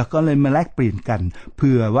นั้นเราก็เลยมาแลกเปลี่ยนกันเ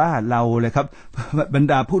ผื่อว่าเราเลยครับบรร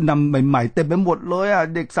ดาผู้นำใหม่ๆเต็มไปหมดเลยอ่ะ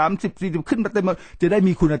เด็ก30-40ขึ้นมาเต็มหมดจะได้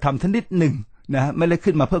มีคุณธรรมทันนิดหนึ่งนะไม่ได้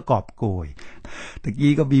ขึ้นมาเพื่อกอบโกยตะ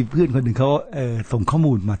กี้ก็มีเพื่อนคนหนึ่งเขาส่งข้อ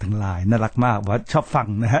มูลมาทางไลน์น่ารักมากว่าชอบฟัง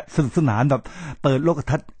นะฮะสนุกสนานแบบเปิดโลก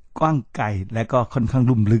ทัศน์กว้างไกลและก็ค่อนข้าง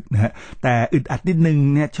ลุ่มลึกนะฮะแต่อึดอัดนิดนึง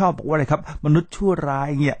เนี่ยชอบบอกว่าอะไรครับมนุษย์ชั่วร้าย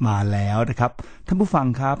เงี้ยมาแล้วนะครับท่านผู้ฟัง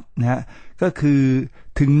ครับนะฮะก็คือ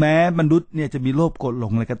ถึงแม้มนุษย์เนี่ยจะมีโลภโกรธหล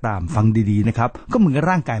งอะไรก็ตามฟังดีๆนะครับก็เหมือนกับ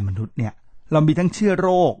ร่างกายมนุษย์เนี่ยเรามีทั้งเชื้อโร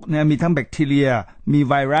คเนี่ยมีทั้งแบคทีเรียมี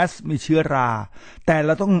ไวรัสมีเชื้อราแต่เร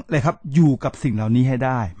าต้องเลยครับอยู่กับสิ่งเหล่านี้ให้ไ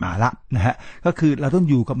ด้มาละนะฮะก็คือเราต้อง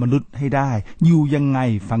อยู่กับมนุษย์ให้ได้อยู่ยังไง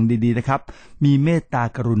ฟังดีๆนะครับมีเมตตา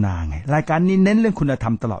กรุณาไงรายการนี้เน้นเรื่องคุณธร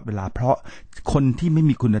รมตลอดเวลาเพราะคนที่ไม่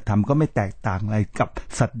มีคุณธรรมก็ไม่แตกต่างอะไรกับ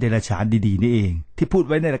สัตว์เดรัจฉานดีๆนี่เองที่พูด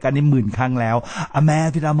ไว้ในรายการนี้10,000 ครั้งแล้ว A man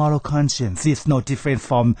without moral conscience is no different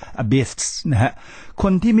from a beast นะฮะค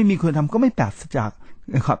นที่ไม่มีคุณธรรมก็ไม่แปลกจาก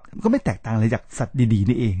นะครับก็ไม่แตกต่างอะไรจากสัตว์ดีๆ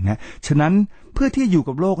นี่เองนะฉะนั้นเพื่อที่อยู่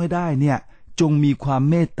กับโลกให้ได้เนี่ยจงมีความ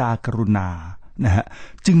เมตตากรุณานะฮะ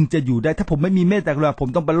จึงจะอยู่ได้ถ้าผมไม่มีเมตตากรุณาผม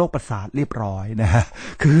ต้องเป็นโรคประสาทเรียบร้อยนะฮะ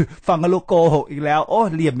คือฟังโลโกหกอีกแล้วโอ้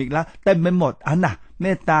เหลี่ยมอีกแล้วเต็มไปหมดน่ะเม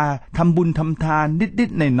ตตาทำบุญทำทานนิด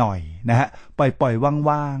ๆหน่อยๆนะฮะปล่อย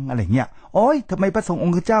ว่างๆอะไรเงี้ยโอ้ยทำไมพระสงฆ์อ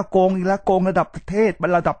งค์เจ้าโกงอีกแล้วโกงระดับประเทศ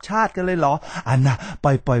ระดับชาติกันเลยเหรอน่ะป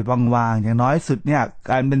ล่อยวางๆอย่างน้อยสุดเนี่ย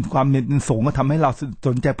การเป็นความเป็นสงฆ์ก็ทำให้เราส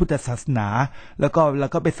นใจพุทธศาสนาแล้ว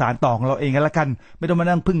ก็ไปสานต่อของเราเองกันละกันไม่ต้องมา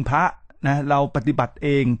นั่งพึ่งพระนะเราปฏิบัติเอ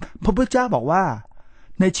งพระพุทธเจ้าบอกว่า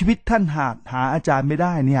ในชีวิตท่านหาอาจารย์ไม่ไ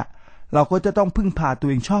ด้เนี่ยเราก็จะต้องพึ่งพาตัว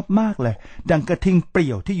เองชอบมากเลยดังกระทิงเป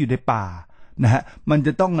ลี่ยวที่อยู่ในป่านะฮะมันจ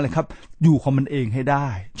ะต้องอะไรครับอยู่ของมันเองให้ได้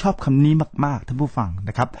ชอบคำนี้มากๆท่านผู้ฟัง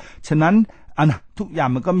นะครับฉะนั้นทุกอย่าง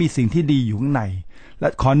มันก็มีสิ่งที่ดีอยู่ข้างในและ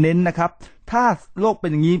ขอเน้นนะครับถ้าโลกเป็น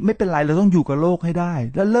อย่างนี้ไม่เป็นไรเราต้องอยู่กับโลกให้ได้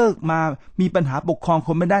แล้วเลิกมามีปัญหาปกครองค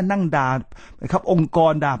นไม่ได้นั่งด่านะครับองค์ก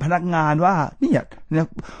รด่าพนักงานว่าเนี่ย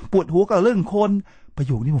ปวดหัวกับเรื่องคนประโ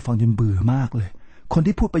ยคนี้ผมฟังจนเบื่อมากเลยคน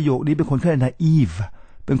ที่พูดประโยคนี้เป็นคนแค่naive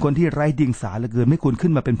เป็นคนที่ไร้เดียงสาเหลือเกินไม่ควรขึ้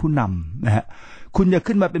นมาเป็นผู้นำนะฮะคุณอย่า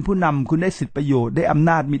ขึ้นมาเป็นผู้นำคุณได้สิทธิประโยชน์ได้อำ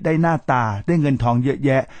นาจมีได้หน้าตาได้เงินทองเยอะแย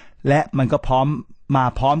ะและมันก็พร้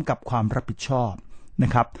อมกับความรับผิดชอบน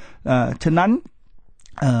ะครับฉะนั้น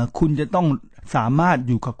คุณจะต้องสามารถอ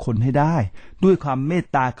ยู่กับคนให้ได้ด้วยความเมต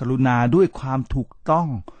ตากรุณาด้วยความถูกต้อง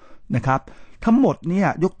นะครับทั้งหมดเนี่ย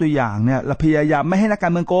ยกตัวอย่างเนี่ยเราพยายามไม่ให้นักกา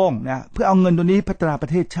รเมืองโกงนะเพื่อเอาเงินตัวนี้พัฒนาปร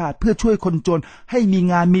ะเทศชาติเพื่อช่วยคนจนให้มี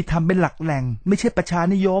งานมีทำเป็นหลักแหล่งไม่ใช่ประชา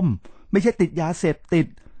นิยมไม่ใช่ติดยาเสพติด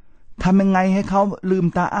ทำยังไงให้เขาลืม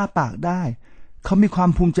ตาอ้าปากได้เขามีความ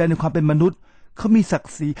ภูมิใจในความเป็นมนุษย์เขามีศัก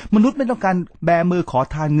ดิ์ศรีมนุษย์ไม่ต้องการแบมือขอ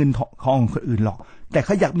ทานเงินของคนอื่นหรอกแต่เข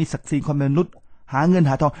าอยากมีศักดิ์ศรีความเป็นมนุษย์หาเงิน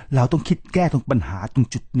หาทองเราต้องคิดแก้ตรงปัญหาตรง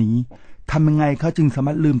จุดนี้ทำยังไงเขาจึงสาม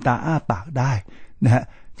ารถลืมตาอ้าปากได้นะฮะ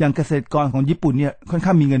อย่างเกษตรกรของญี่ปุ่นเนี่ยค่อนข้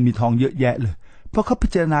างมีเงินมีทองเยอะแยะเลยเพราะเขาพิ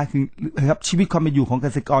จารณาคือครับชีวิตความเป็นอยู่ของเก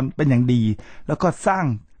ษตรกรเป็นอย่างดีแล้วก็สร้าง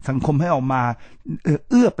สังคมให้ออกมา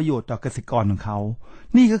เอื้อประโยชน์ต่อเกษตรกรของเขา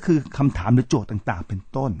นี่ก็คือคำถามหรือโจทย์ต่างๆเป็น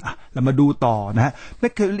ต้นเรามาดูต่อนะฮะแม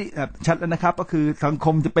คคิวรีชัดแล้วนะครับก็คือสังค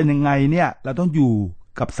มจะเป็นยังไงเนี่ยเราต้องอยู่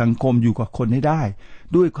กับสังคมอยู่กับคนให้ได้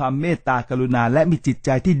ด้วยความเมตตากรุณาและมีจิตใจ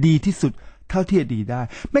ที่ดีที่สุดเท่าที่จะดีได้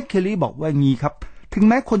แมคคิวรีบอกว่างี้ครับถึง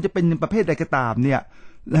แม้คนจะเป็นประเภทใดก็ตามเนี่ย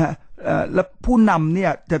นะฮะและผู้นำเนี่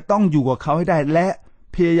ยจะต้องอยู่กับเขาให้ได้และ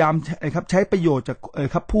พยายามครับใช้ประโยชน์จาก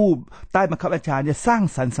ครับผู้ใต้บังคับบัญชาเนี่ยสร้าง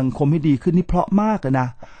สรรค์สังคมให้ดีขึ้นนี่เพราะมากเลยนะ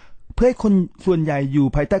เพื่อให้คนส่วนใหญ่อยู่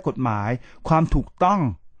ภายใต้กฎหมายความถูกต้อง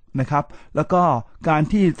นะครับแล้วก็การ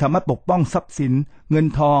ที่สามารถปกป้องทรัพย์สินเงิน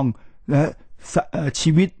ทองนะ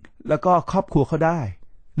ชีวิตแล้วก็ครอบครัวเขาได้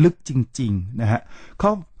ลึกจริงๆนะฮะเข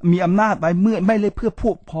ามีอำนาจไปเมื่อไม่เลยเพื่อพ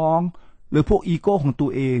วกพ้อง หรือพวกอีโก้ของตัว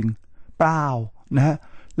เองเปล่านะฮะ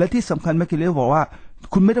และที่สำคัญแมคคิวเรลบอกว่า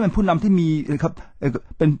คุณไม่ได้เป็นผู้นำที่มีครับ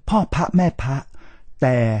เป็นพ่อพระแม่พระแ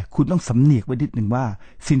ต่คุณต้องสำเนียกไว้นิดหนึ่งว่า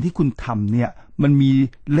สิ่งที่คุณทำเนี่ยมันมี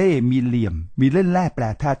เล่ห์มีเหลี่ยมมีเล่นแร่แปร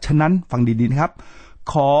ธาตุฉะนั้นฟังดีๆนะครับ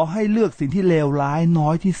ขอให้เลือกสิ่งที่เลวร้ายน้อ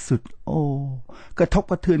ยที่สุดโอ้กระทบ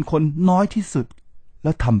กระเทือนคนน้อยที่สุดแ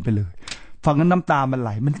ล้วทำไปเลยฟังงั้นน้ำตามันไหล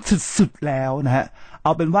มันสุดๆแล้วนะฮะเอ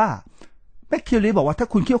าเป็นว่าแมคคิวเรลบอกว่าถ้า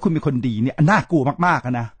คุณคิดว่าคุณเป็นคนดีเนี่ยน่ากลัวมาก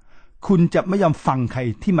ๆนะคุณจะไม่ยอมฟังใคร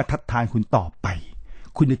ที่มาทัดทานคุณต่อไป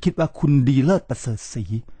คุณจะคิดว่าคุณดีเลิศประเสริฐศรี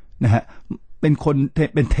นะฮะเป็นคน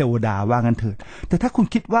เป็นเทวดาว่างั้นเถิดแต่ถ้าคุณ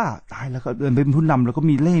คิดว่าตายแล้วก็เดินเป็นผู้นำแล้วก็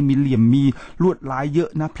มีเล่ห์มีเหลี่ยมมีลวดลายเยอะ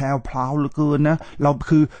นะแพรวพราวเหลือเกินนะเรา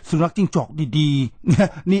คือสุนัขจิ้งจอกดี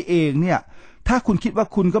ๆนี่เองเนี่ยถ้าคุณคิดว่า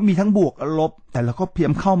คุณก็มีทั้งบวกลบแต่เราก็เพีย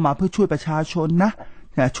งเข้ามาเพื่อช่วยประชาชนนะ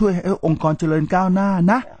ช่วยให้องค์กรเจริญก้าวหน้า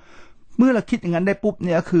นะเมื่อเราคิดอย่างนั้นได้ปุ๊บเ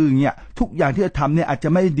นี่ยคือเนี่ยทุกอย่างที่เราทำเนี่ยอาจจะ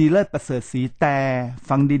ไม่ดีเลิศประเสริฐศรีแต่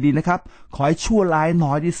ฟังดีๆนะครับขอให้ชั่วร้าย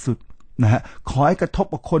น้อยที่สุดนะฮะขอให้กระทบ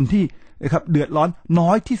กับคนที่นะครับเดือดร้อนน้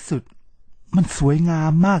อยที่สุดมันสวยงา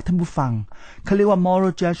มมากท่านผู้ฟังเขาเรียกว่า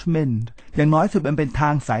moral judgment อย่างน้อยสุดมันเป็นทา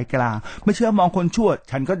งสายกลางไม่เชื่อมองคนชั่ว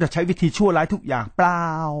ฉันก็จะใช้วิธีชั่วร้ายทุกอย่างเปล่า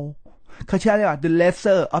เขาใช้เรียกว่า the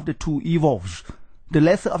lesser of the two evils the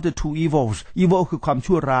lesser of the two evils evil คือความ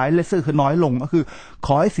ชั่วร้าย lesser คือน้อยลงก็คือข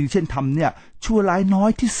อให้สิ่งเช่นทำเนี่ยชั่วร้ายน้อ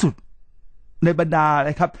ยที่สุดในบรรดาอะไร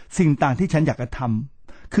ครับสิ่งต่างที่ฉันอยากจะท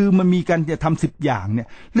ำคือมันมีการจะทำ10อย่างเนี่ย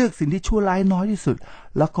เลือกสิ่งที่ชั่วร้ายน้อยที่สุด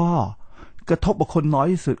แล้วก็กระทบกับคนน้อย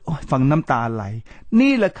ที่สุดฟังน้ำตาไหล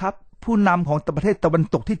นี่แหละครับผู้นำของประเทศตะวัน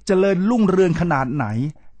ตกที่เจริญรุ่งเรืองขนาดไหน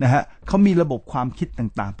นะฮะเขามีระบบความคิด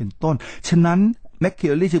ต่างๆเป็นต้นฉะนั้นแมคคิ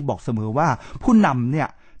วเรลจึงบอกเสมอว่าผู้นำเนี่ย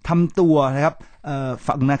ทำตัวนะครับ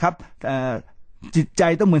ฟังนะครับจิตใจ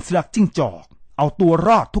ต้องเหมือนสุนัขจิ้งจอกเอาตัวร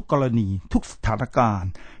อดทุกกรณีทุกสถานการ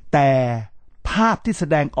ณ์แต่ภาพที่แส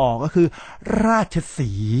ดงออกก็คือราช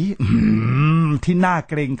สีห์ที่น่า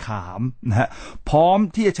เกรงขามนะฮะพร้อม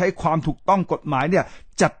ที่จะใช้ความถูกต้องกฎหมายเนี่ย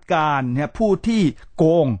จัดการเนี่ยผู้ที่โก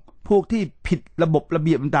งพวกที่ผิดระบบระเ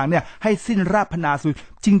บียบต่างๆเนี่ยให้สิ้นราพนาสูญ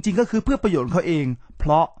จริงๆก็คือเพื่อประโยชน์เขาเองเพ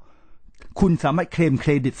ราะคุณสามารถเคลมเค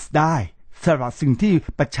รดิตได้สำหรับสิ่งที่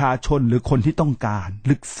ประชาชนหรือคนที่ต้องการ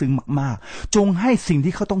ลึกซึ้งมากๆจงให้สิ่ง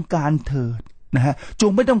ที่เขาต้องการเถิดนะฮะจ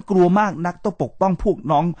งไม่ต้องกลัวมากนักต้องปกป้องพวก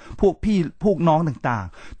น้องพวกพี่พวกน้องต่าง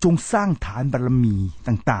ๆจงสร้างฐานบารมี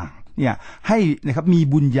ต่างๆเนี่ยให้นะครับมี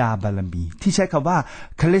บุญญาบารมีที่ใช้คำว่า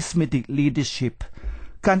charismatic leadership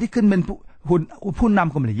การที่ขึ้นเป็นผู้น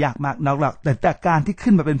ำก็ไม่ได้ยากมากนักหรอกแต่การที่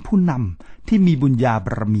ขึ้นมาเป็นผู้นำที่มีบุญญาบ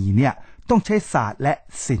ารมีเนี่ยต้องใช้ศาสตร์และ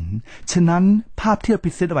ศิลป์ฉะนั้นภาพที่เรา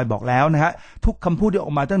พิเศษเอาไว้บอกแล้วนะฮะทุกคำพูดที่อ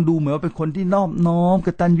อกมาต้องดูเหมือนว่าเป็นคนที่นอบน้อมก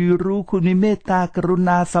ตัญญูรู้คุณมีเมตตากรุณ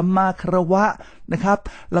าสัมมาคารวะนะครับ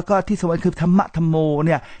แล้วก็ที่สำคัญคือธรรมะธรรมโมเ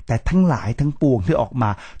นี่ยแต่ทั้งหลายทั้งปวงที่ออกมา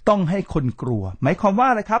ต้องให้คนกลัวหมายความว่า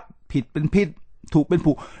อะไรครับผิดเป็นผิดถูกเป็น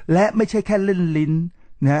ถูกและไม่ใช่แค่เล่นลิ้น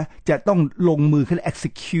นะจะต้องลงมือคือ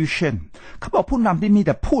execution เขาบอกผู้นำที่มีแ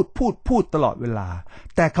ต่พูดตลอดเวลา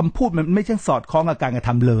แต่คำพูดมันไม่ใช่สอดคล้องกับการกระ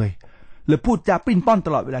ทำเลยหรือพูดจาปิ้นป้อนต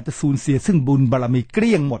ลอดเวลาจะสูญเสียซึ่งบุญบารมีเก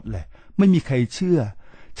ลี้ยงหมดเลยไม่มีใครเชื่อ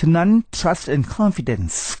ฉะนั้น trust and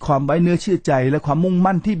confidence ความไว้เนื้อเชื่อใจและความมุ่ง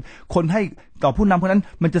มั่นที่คนให้ต่อผู้นำคนนั้น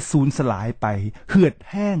มันจะสูญสลายไปเหือด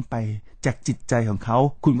แห้งไปจากจิตใจของเขา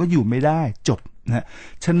คุณก็อยู่ไม่ได้จบนะ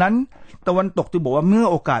ฉะนั้นตะวันตกจะบอกว่าเมื่อ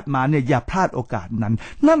โอกาสมาเนี่ยอย่าพลาดโอกาสนั้น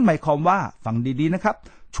นั่นหมายความว่าฟังดีๆนะครับ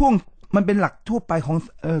ช่วงมันเป็นหลักทั่วไปของ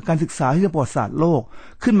การศึกษาที่ประวัติศาสตร์โลก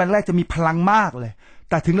ขึ้นมาแรกจะมีพลังมากเลย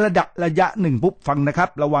แต่ถึงระยะหนึ่งปุ๊บฟังนะครับ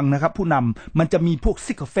ระวังนะครับผู้นำมันจะมีพวก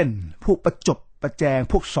ซิกเฟนพวกประจบประแจง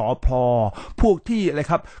พวกสอพอพวกที่อะไร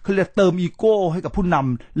ครับเขาเรียกเติมอีโก้ให้กับผู้น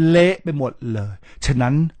ำเละไปหมดเลยฉะ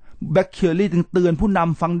นั้นแบคคิวเรลจึงเตือนผู้น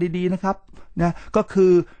ำฟังดีๆนะครับนะก็คื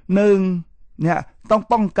อหนึ่งเนี่ยต้อง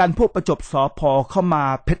ป้องกันพวกประจบสอพอเข้ามา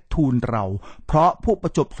เพชรทูลเราเพราะพวกปร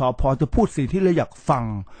ะจบสอพอจะพูดสิ่งที่เราอยากฟัง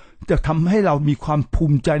จะทำให้เรามีความภู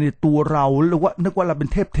มิใจในตัวเราหรือว่านึกว่าเราเป็น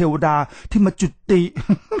เทพเทวดาที่มาจุติ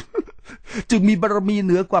จึงมีบารมีเห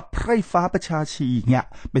นือกว่าไพร่ฟ้าประชาชีเนี่ย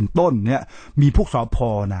เป็นต้นเนี่ยมีพวกสอพอ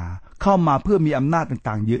นะเข้ามาเพื่อมีอำนาจ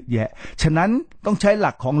ต่างๆเยอะแยะฉะนั้นต้องใช้ห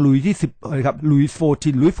ลักของหลุยส์ที่10เลยครับหลุยส์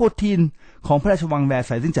14ของพระราชวังแวร์ไ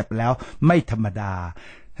ซน์ซึ่งจัดไปแล้วไม่ธรรมดา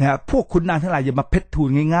นะพวกคุณนางทั้งหลายอย่ามาเพชรทูล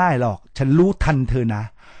ง่ายๆหรอกฉันรู้ทันเธอนะ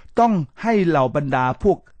ต้องให้เหล่าบรรดาพ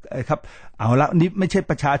วกครับเอาละนี่ไม่ใช่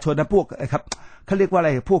ประชาชนนะพวกครับเขาเรียกว่าอะไ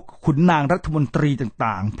รพวกขุนนางรัฐมนตรี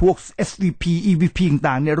ต่างๆพวก SVP EVP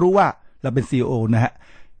ต่างๆเนี่ยรู้ว่าเราเป็น CEO นะฮะ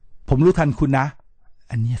ผมรู้ทันคุณนะ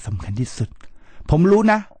อันนี้สำคัญที่สุดผมรู้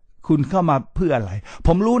นะคุณเข้ามาเพื่ออะไรผ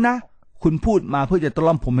มรู้นะคุณพูดมาเพื่อจะต้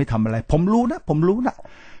อนผมให้ทำอะไรผมรู้นะ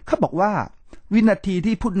เขาบอกว่า วินาที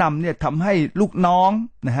ที่ผู้นำเนี่ยทำให้ลูกน้อง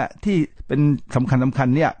นะฮะที่เป็นสำคัญ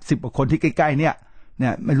เนี่ย10 กว่าคนที่ใกล้ๆเนี่ย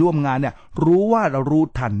มาร่วมงานเนี่ยรู้ว่าเรารู้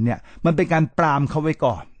ทันเนี่ยมันเป็นการปรามเขาไว้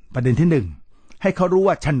ก่อนประเด็นที่1ให้เขารู้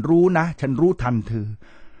ว่าฉันรู้นะฉันรู้ทันเธอ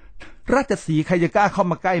ราชสีห์ใครจะกล้าเข้า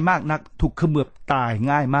มาใกล้มากนักถูกเขมือบตาย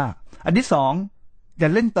ง่ายมากอันที่2อย่า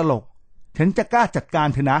เล่นตลกฉันจะกล้าจัดการ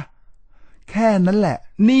เธอนะแค่นั้นแหละ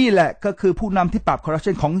นี่แหละก็คือผู้นำที่ปราบคอร์รัป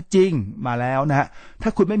ชันของจริงมาแล้วนะฮะถ้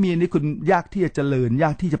าคุณไม่มีอันนี้คุณยากที่จะเจริญยา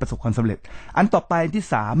กที่จะประสบความสำเร็จอันต่อไปที่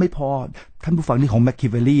3ไม่พอท่านผู้ฟังนี่ของแมคคิ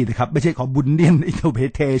เวลลี่นะครับไม่ใช่ของบุนเนียนอินเทอร์เพ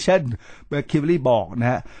รเทชันแมคคิเวลลี่บอกนะ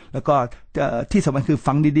ฮะแล้วก็ที่สำคัญคือ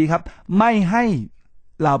ฟังดีๆครับไม่ให้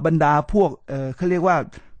เหล่าบรรดาพวกเขาเรียกว่า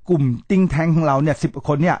กลุ่มติงแทงของเราเนี่ย10 ค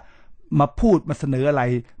นเนี่ยมาพูดมาเสนออะไร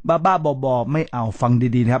บ้าๆบอๆไม่เอาฟัง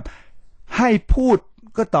ดีๆนะครับให้พูด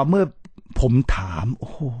ก็ต่อเมื่อผมถามโอ้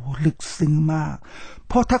โหลึกซึ้งมาก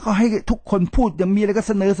เพราะถ้าเขาให้ทุกคนพูดยังมีอะไรก็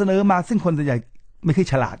เสนอมาซึ่งคนส่วนใหญ่ไม่ค่อย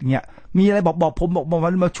ฉลาดเงี้ยมีอะไรบอกผมบอก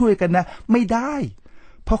มาช่วยกันนะไม่ได้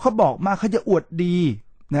เพราะเขาบอกมาเขาจะอวดดี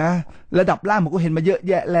นะระดับล่างผมก็เห็นมาเยอะ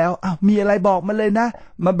แยะแล้วอ้าวมีอะไรบอกมาเลยนะ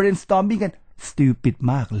มา brainstorming กัน stupid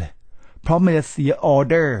มากเลยเพราะมันจะเสีย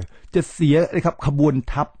order จะเสียเลยครับขบวน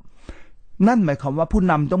ทัพนั่นหมายความว่าผู้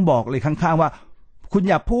นำต้องบอกเลยข้างๆว่าคุณ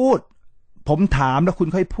อย่าพูดผมถามแล้วคุณ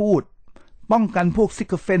ค่อยพูดป้องกันพวกซิ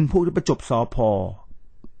กเฟนพวกที่ประจบสพ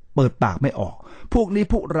เปิดปากไม่ออกพวกนี้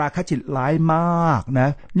พวกราคะจิตร้ายมากนะ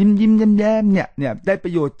ยิ้มแย้มเนี่ยได้ปร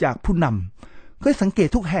ะโยชน์จากผู้นำก็สังเกต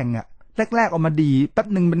ทุกแห่งอะแรกๆออกมาดีแป๊บ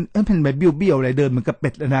นึงมันเป็นแบบเบี้ยวๆอะไรเดินเหมือนกับเป็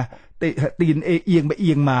ดเลยนะตีนเอียงไปเ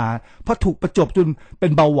อียงมาเพราะถูกประจบจนเป็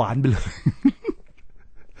นเบาหวานไปเลย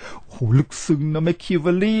โอ้โหลึกซึ้งนะแมคคิเว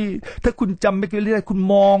ลลี่ถ้าคุณจำแมคคิเวลลี่ได้คุณ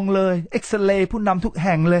มองเลยเอ็กซเรย์ผู้นำทุกแ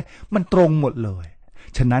ห่งเลยมันตรงหมดเลย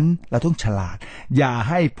ฉะนั้นเราต้องฉลาดอย่า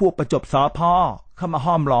ให้พวกประจบสพเข้ามา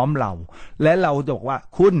ห้อมล้อมเราและเราจะบอกว่า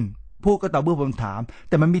คุณพูดก็ต่อเมื่อผมถาม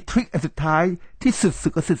แต่มันมีทริคอันสุดท้ายที่สุ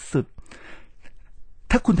ดก็สุด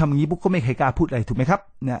ถ้าคุณทำอย่างนี้ปุ๊บก็ไม่ใครกล้าพูดอะไรถูกไหมครับ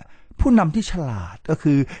เนี่ยผู้นำที่ฉลาดก็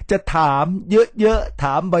คือจะถามเยอะๆถ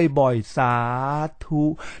ามบ่อยๆสาธุ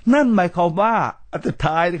นั่นหมายความว่าอันสุด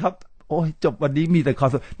ท้ายนะครับโอ้ยจบวันนี้มีแต่ความ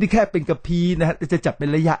สุขนี่แค่เป็นกระพีนะฮะจะจับเป็น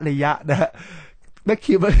ระยะนะฮะแม่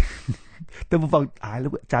คิดว่าแต่ผมฟังตายแล้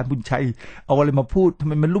วอาจารย์บุญชัยเอาอะไรมาพูดทำไ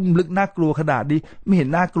มมันลุ่มลึกน่ากลัวขนาดนี้ไม่เห็น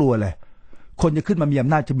น่ากลัวเลยคนจะขึ้นมามีอ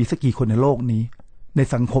ำนาจจะมีสักกี่คนในโลกนี้ใน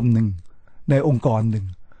สังคมหนึ่งในองค์กรหนึ่ง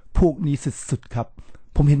พวกนี้สุดๆครับ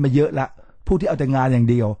ผมเห็นมาเยอะละผู้ที่เอาแต่งานอย่าง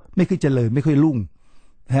เดียวไม่เคยเจริญไม่เคยรุ่ง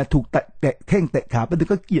นะฮะถูกแตะแข้งแตะขาไป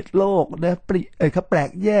ก็เกลียดโลกนะครับแปล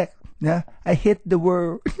กแยกนะ I hate the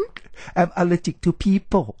world I'm allergic to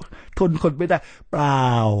people ทนคนไม่ได้เปล่า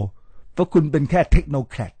เพราะคุณเป็นแค่เทคโน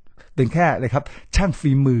แครดเป็นแค่อะไรครับช่าง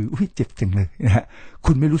ฝีมืออุ้ยเจ็บจังเลยนะฮะ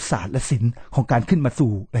คุณไม่รู้ศาสตร์และศิลป์ของการขึ้นมา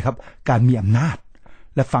สู่นะครับการมีอำนาจ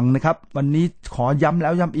และฟังนะครับวันนี้ขอย้ำแล้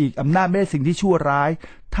วย้ำอีกอำนาจไม่ใช่สิ่งที่ชั่วร้าย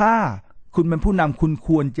ถ้าคุณเป็นผู้นำคุณค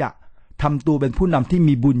วรจะทำตัวเป็นผู้นำที่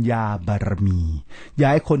มีบุญญาบารมีอย่า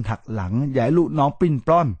ให้คนหักหลังอย่าให้ลูกน้องปริ้นป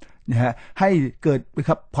ล้อนนะฮะให้เกิดนะค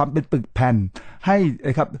รับความเป็นปึกแผ่นให้น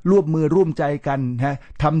ะครับร่วมมือร่วมใจกันนะ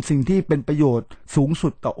ทำสิ่งที่เป็นประโยชน์สูงสุ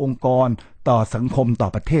ดต่อองค์กรต่อสังคมต่อ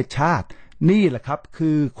ประเทศชาตินี่แหละครับคื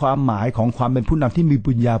อความหมายของความเป็นผู้นำที่มี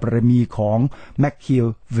บุญญาบารมีของแมคคิ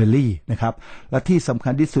เวลลี่นะครับและที่สำคั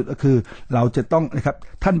ญที่สุดก็คือเราจะต้องนะครับ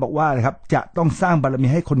ท่านบอกว่านะครับจะต้องสร้างบารมี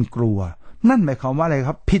ให้คนกลัวนั่นหมายความว่าอะไร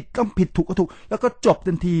ครับผิดต้องผิดถูกก็ถูกแล้วก็จบ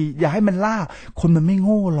ทันทีอย่าให้มันล่าคนมันไม่โ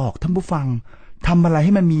ง่หรอกท่านผู้ฟังทำอะไรใ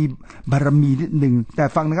ห้มันมีบารมีนิดหนึ่งแต่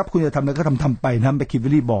ฟังนะครับคุณจะทำอะไรก็ทำไปนะแมคคิเว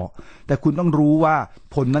ลลี่บอกแต่คุณต้องรู้ว่า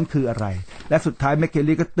ผลนั้นคืออะไรและสุดท้ายแมคคิเวล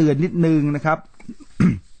ลี่ก็เตือนนิดนึงนะครับ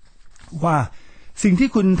ว่าสิ่งที่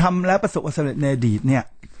คุณทำแล้วประสบความสำเร็จในอดีตเนี่ย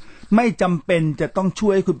ไม่จำเป็นจะต้องช่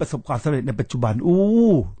วยให้คุณประสบความสำเร็จในปัจจุบัน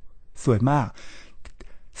สวยมาก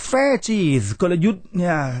strategies กลยุทธ์เ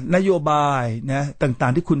นี่ยนโยบายนะต่า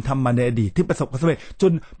งๆที่คุณทำมาในอดีตที่ประสบความสำเร็จจ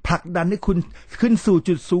นผลักดันให้คุณขึ้นสู่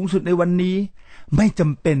จุดสูงสุดในวันนี้ไม่จ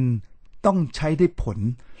ำเป็นต้องใช้ได้ผล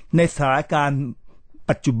ในสถานการณ์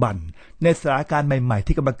ปัจจุบันในสถานการณ์ใหม่ๆ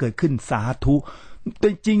ที่กำลังเกิดขึ้นสาธุ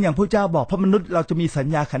จริงอย่างพระเจ้าบอกเพราะมนุษย์เราจะมีสัญ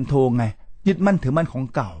ญาขันโธไงยึดมั่นถือมั่นของ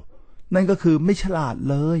เก่านั่นก็คือไม่ฉลาด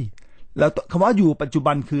เลยแล้วคำว่าอยู่ปัจจุ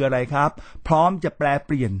บันคืออะไรครับพร้อมจะแปลเป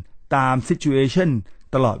ลี่ยนตาม situation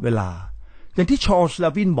ตลอดเวลาอย่างที่ชาร์ลส์ ลา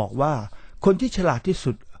วินบอกว่าคนที่ฉลาดที่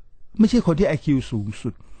สุดไม่ใช่คนที่ IQ สูงสุ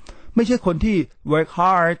ดไม่ใช่คนที่ work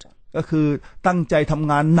hard ก็คือตั้งใจทำ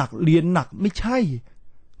งานหนักเรียนหนักไม่ใ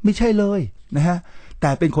ช่เลยนะฮะแต่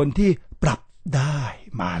เป็นคนที่ปรับได้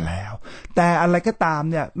มาแล้วแต่อะไรก็ตาม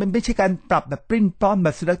เนี่ยมันไม่ใช่การปรับแบบปริ้นปล้อนแบ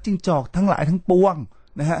บสุนัขจิ้งจอกทั้งหลายทั้งปวง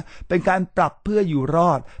นะฮะเป็นการปรับเพื่ออยู่ร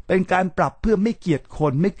อดเป็นการปรับเพื่อไม่เกลียดค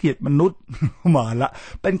นไม่เกลียดมนุษย์ มาละ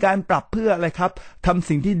เป็นการปรับเพื่ออะไรครับทำ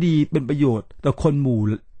สิ่งที่ดีเป็นประโยชน์ต่อคนหมู่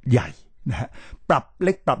ใหญ่นะฮะปรับเ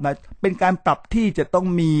ล็กปรับน้อยเป็นการปรับที่จะต้อง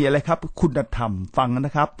มีอะไรครับคุณธรรมฟังน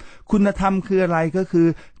ะครับคุณธรรมคืออะไรก็คือ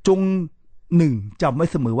จงหนึ่งจำไว้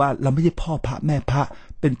เสมอว่าเราไม่ใช่พ่อพระแม่พระ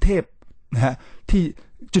เป็นเทพนะฮะที่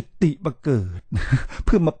จุติมาเกิด เ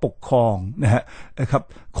พื่อมาปกครองนะครับ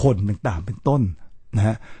คนต่างๆเป็นต้นนะฮ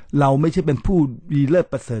ะเราไม่ใช่เป็นผู้ดีเลิศ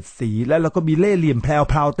ประเสริฐศรีและเราก็มีเล่ห์เหลี่ยมแพ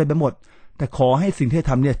รวๆเต็มไปหมดแต่ขอให้สิ่งที่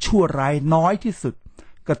ทำเนี่ยชั่วร้ายน้อยที่สุด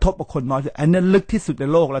กระทบกับคนน้อยอันนั้นลึกที่สุดใน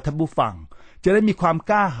โลกแล้วท่านผู้ฟังจะได้มีความ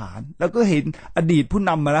กล้าหาญแล้วก็เห็นอดีตผู้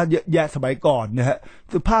นำมาแล้วเยอะแยะสมัยก่อนนะฮะ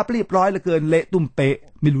สุภาพเรียบร้อยเหลือเกินเละตุ้มเป๊ะ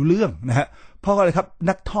ไม่รู้เรื่องนะฮะเพราะอะไรครับ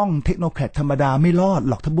นักท่องเทคโนแครดธรรมดาไม่รอด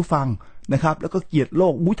หรอกท่านผู้ฟังนะครับแล้วก็เกลียดโล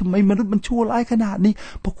กทำไมมนุษย์มันชั่วร้ายขนาดนี้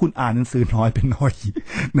เพราะคุณอ่านหนังสือน้อยเป็นน้อย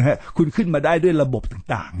นะฮะคุณขึ้นมาได้ด้วยระบบ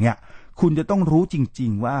ต่างๆเนี่ยคุณจะต้องรู้จริ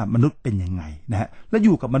งๆว่ามนุษย์เป็นยังไงนะฮะและอ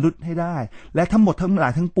ยู่กับมนุษย์ให้ได้และทั้งหมดทั้งหลา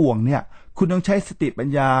ยทั้งปวงเนี่ยคุณต้องใช้สติปัญ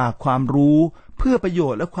ญาความรู้เพื่อประโย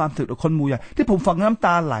ชน์และความสุขของคนหมู่ใหญ่ที่ผมฟังน้ำต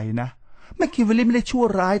าไหลนะแมคคิวเวลลี่ไม่ได้ชั่ว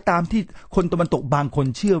ร้ายตามที่คนตะวันตกบางคน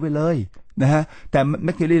เชื่อไว้เลยนะฮะแต่แม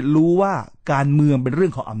คคิวเวลลี่รู้ว่าการเมืองเป็นเรื่อ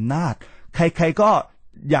งของอำนาจใครๆก็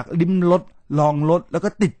อยากลิ้มรสลองลดแล้วก็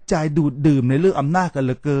ติดใจดูดดื่มในเรื่องอำนาจกันเห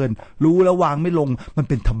ลือเกินรู้แล้ววางไม่ลงมัน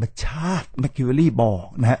เป็นธรรมชาติแมคคิวเวลลี่บอก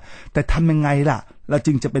นะฮะแต่ทำยังไงล่ะเรา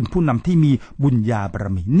จึงจะเป็นผู้นำที่มีบุญญาบาร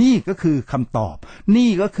มีนี่ก็คือคำตอบนี่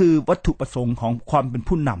ก็คือวัตถุประสงค์ของความเป็น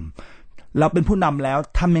ผู้นำเราเป็นผู้นำแล้ว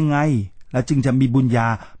ทำยังไงเราจึงจะมีบุญญา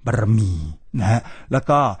บารมีนะฮะแล้ว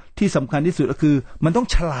ก็ที่สำคัญที่สุดก็คือมันต้อง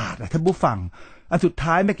ฉลาดท่านผู้ฟังอันสุด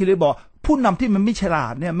ท้ายแมคคิวเวลลี่บอกผู้นำที่มันไม่ฉลา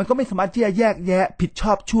ดเนี่ยมันก็ไม่สามารถที่จะแยกแยะผิดช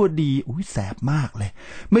อบชั่วดีแสบมากเลย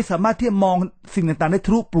ไม่สามารถที่จะมองสิ่งต่างๆได้ท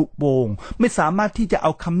ะลุปลุกโปร่งไม่สามารถที่จะเอ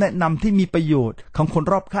าคำแนะนำที่มีประโยชน์ของคน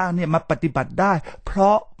รอบข้างเนี่ยมาปฏิบัติได้เพร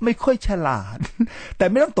าะไม่ค่อยฉลาด แต่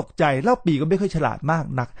ไม่ต้องตกใจเล่าปีก็ไม่ค่อยฉลาดมาก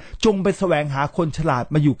นักจงไปแสวงหาคนฉลาด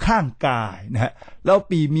มาอยู่ข้างกายนะฮะเล่า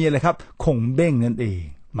ปีมีอะไรครับคงเบ้งนั่นเอง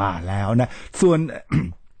มาแล้วนะส่วน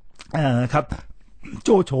ครับโจ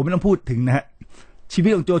โฉไม่ต้องพูดถึงนะฮะชีวิ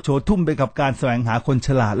ตของโจโฉทุ่มไปกับการแสวงหาคนฉ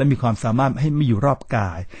ลาดและมีความสามารถให้ไม่อยู่รอบก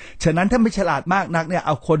ายฉะนั้นถ้าไม่ฉลาดมากนักเนี่ยเ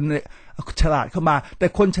อาคนฉลาดเข้ามาแต่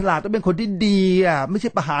คนฉลาดต้องเป็นคนที่ดีไม่ใช่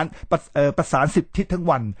ประสาน10 ทิศทั้ง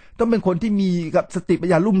วันต้องเป็นคนที่มีกับสติปัญ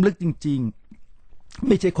ญาลุ่มลึกจริงๆไ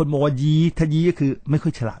ม่ใช่คนโมยีทยีก็คือไม่ค่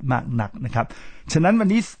อยฉลาดมากนักนะครับฉะนั้นวัน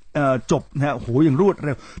นี้จบนะโหอย่างรวดเ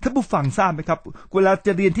ร็วท่านผู้ฟังทราบไหมครับเวลาจ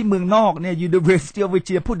ะเรียนที่เมืองนอกเนี่ย University of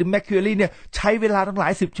Virginia พูดถึงแมคคิวเวลลี่เนี่ยใช้เวลาตั้งหลา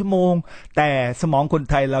ย10 ชั่วโมงแต่สมองคน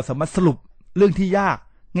ไทยเราสามารถสรุปเรื่องที่ยาก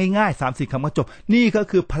ง่ายๆ 3-4 คำก็จบนี่ก็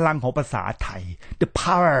คือพลังของภาษาไทย the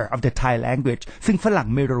power of the Thai language ซึ่งฝรั่ง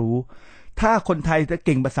ไม่รู้ถ้าคนไทยจะเ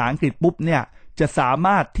ก่งภาษาอังกฤษปุ๊บเนี่ยจะสาม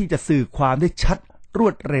ารถที่จะสื่อความได้ชัดร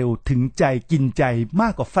วดเร็วถึงใจกินใจมา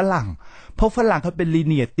กกว่าฝรั่งเพราะฝรั่งเขาเป็น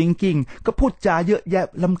linear thinking ก็พูดจาเยอะแยะ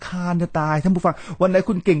รำคาญจะตายท่านผู้ฟังวันไหน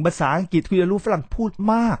คุณเก่งภาษาอังกฤษคุณจะรู้ฝรั่งพูด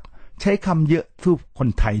มากใช้คำเยอะสู้คน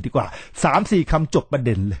ไทยดีกว่า 3-4 คำจบประเ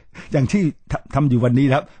ด็นเลยอย่างที่ทำอยู่วันนี้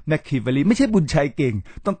ครับแมคคิวเวลลี่ไม่ใช่บุญชัยเก่ง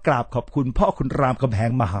ต้องกราบขอบคุณพ่อคุณรามคำแห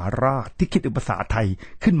งมหาราชที่คิดถึงภาษาไทย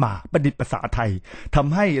ขึ้นมาประดิษฐ์ภาษาไทยท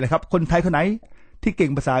ำให้นะครับคนไทยคนไหนที่เก่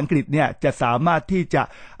งภาษาอังกฤษเนี่ยจะสามารถที่จะ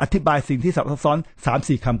อธิบายสิ่งที่ซับซ้อน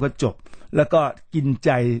 3-4 คำก็จบแล้วก็กินใจ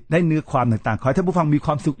ได้เนื้อความต่างๆขอให้ท่านผู้ฟังมีค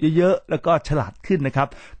วามสุขเยอะๆแล้วก็ฉลาดขึ้นนะครับ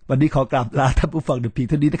วันนี้ขอกราบลาท่านผู้ฟังเพียง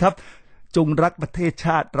เท่านี้นะครับจงรักประเทศช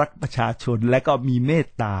าติรักประชาชนและก็มีเมต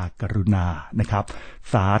ตากรุณานะครับ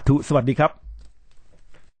สาธุสวัสดีครับ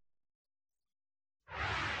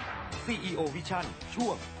CEO Vision ช่ว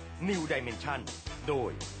ง New Dimension โด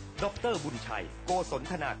ยดร.บุญชัยโกศล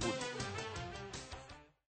ธนากุล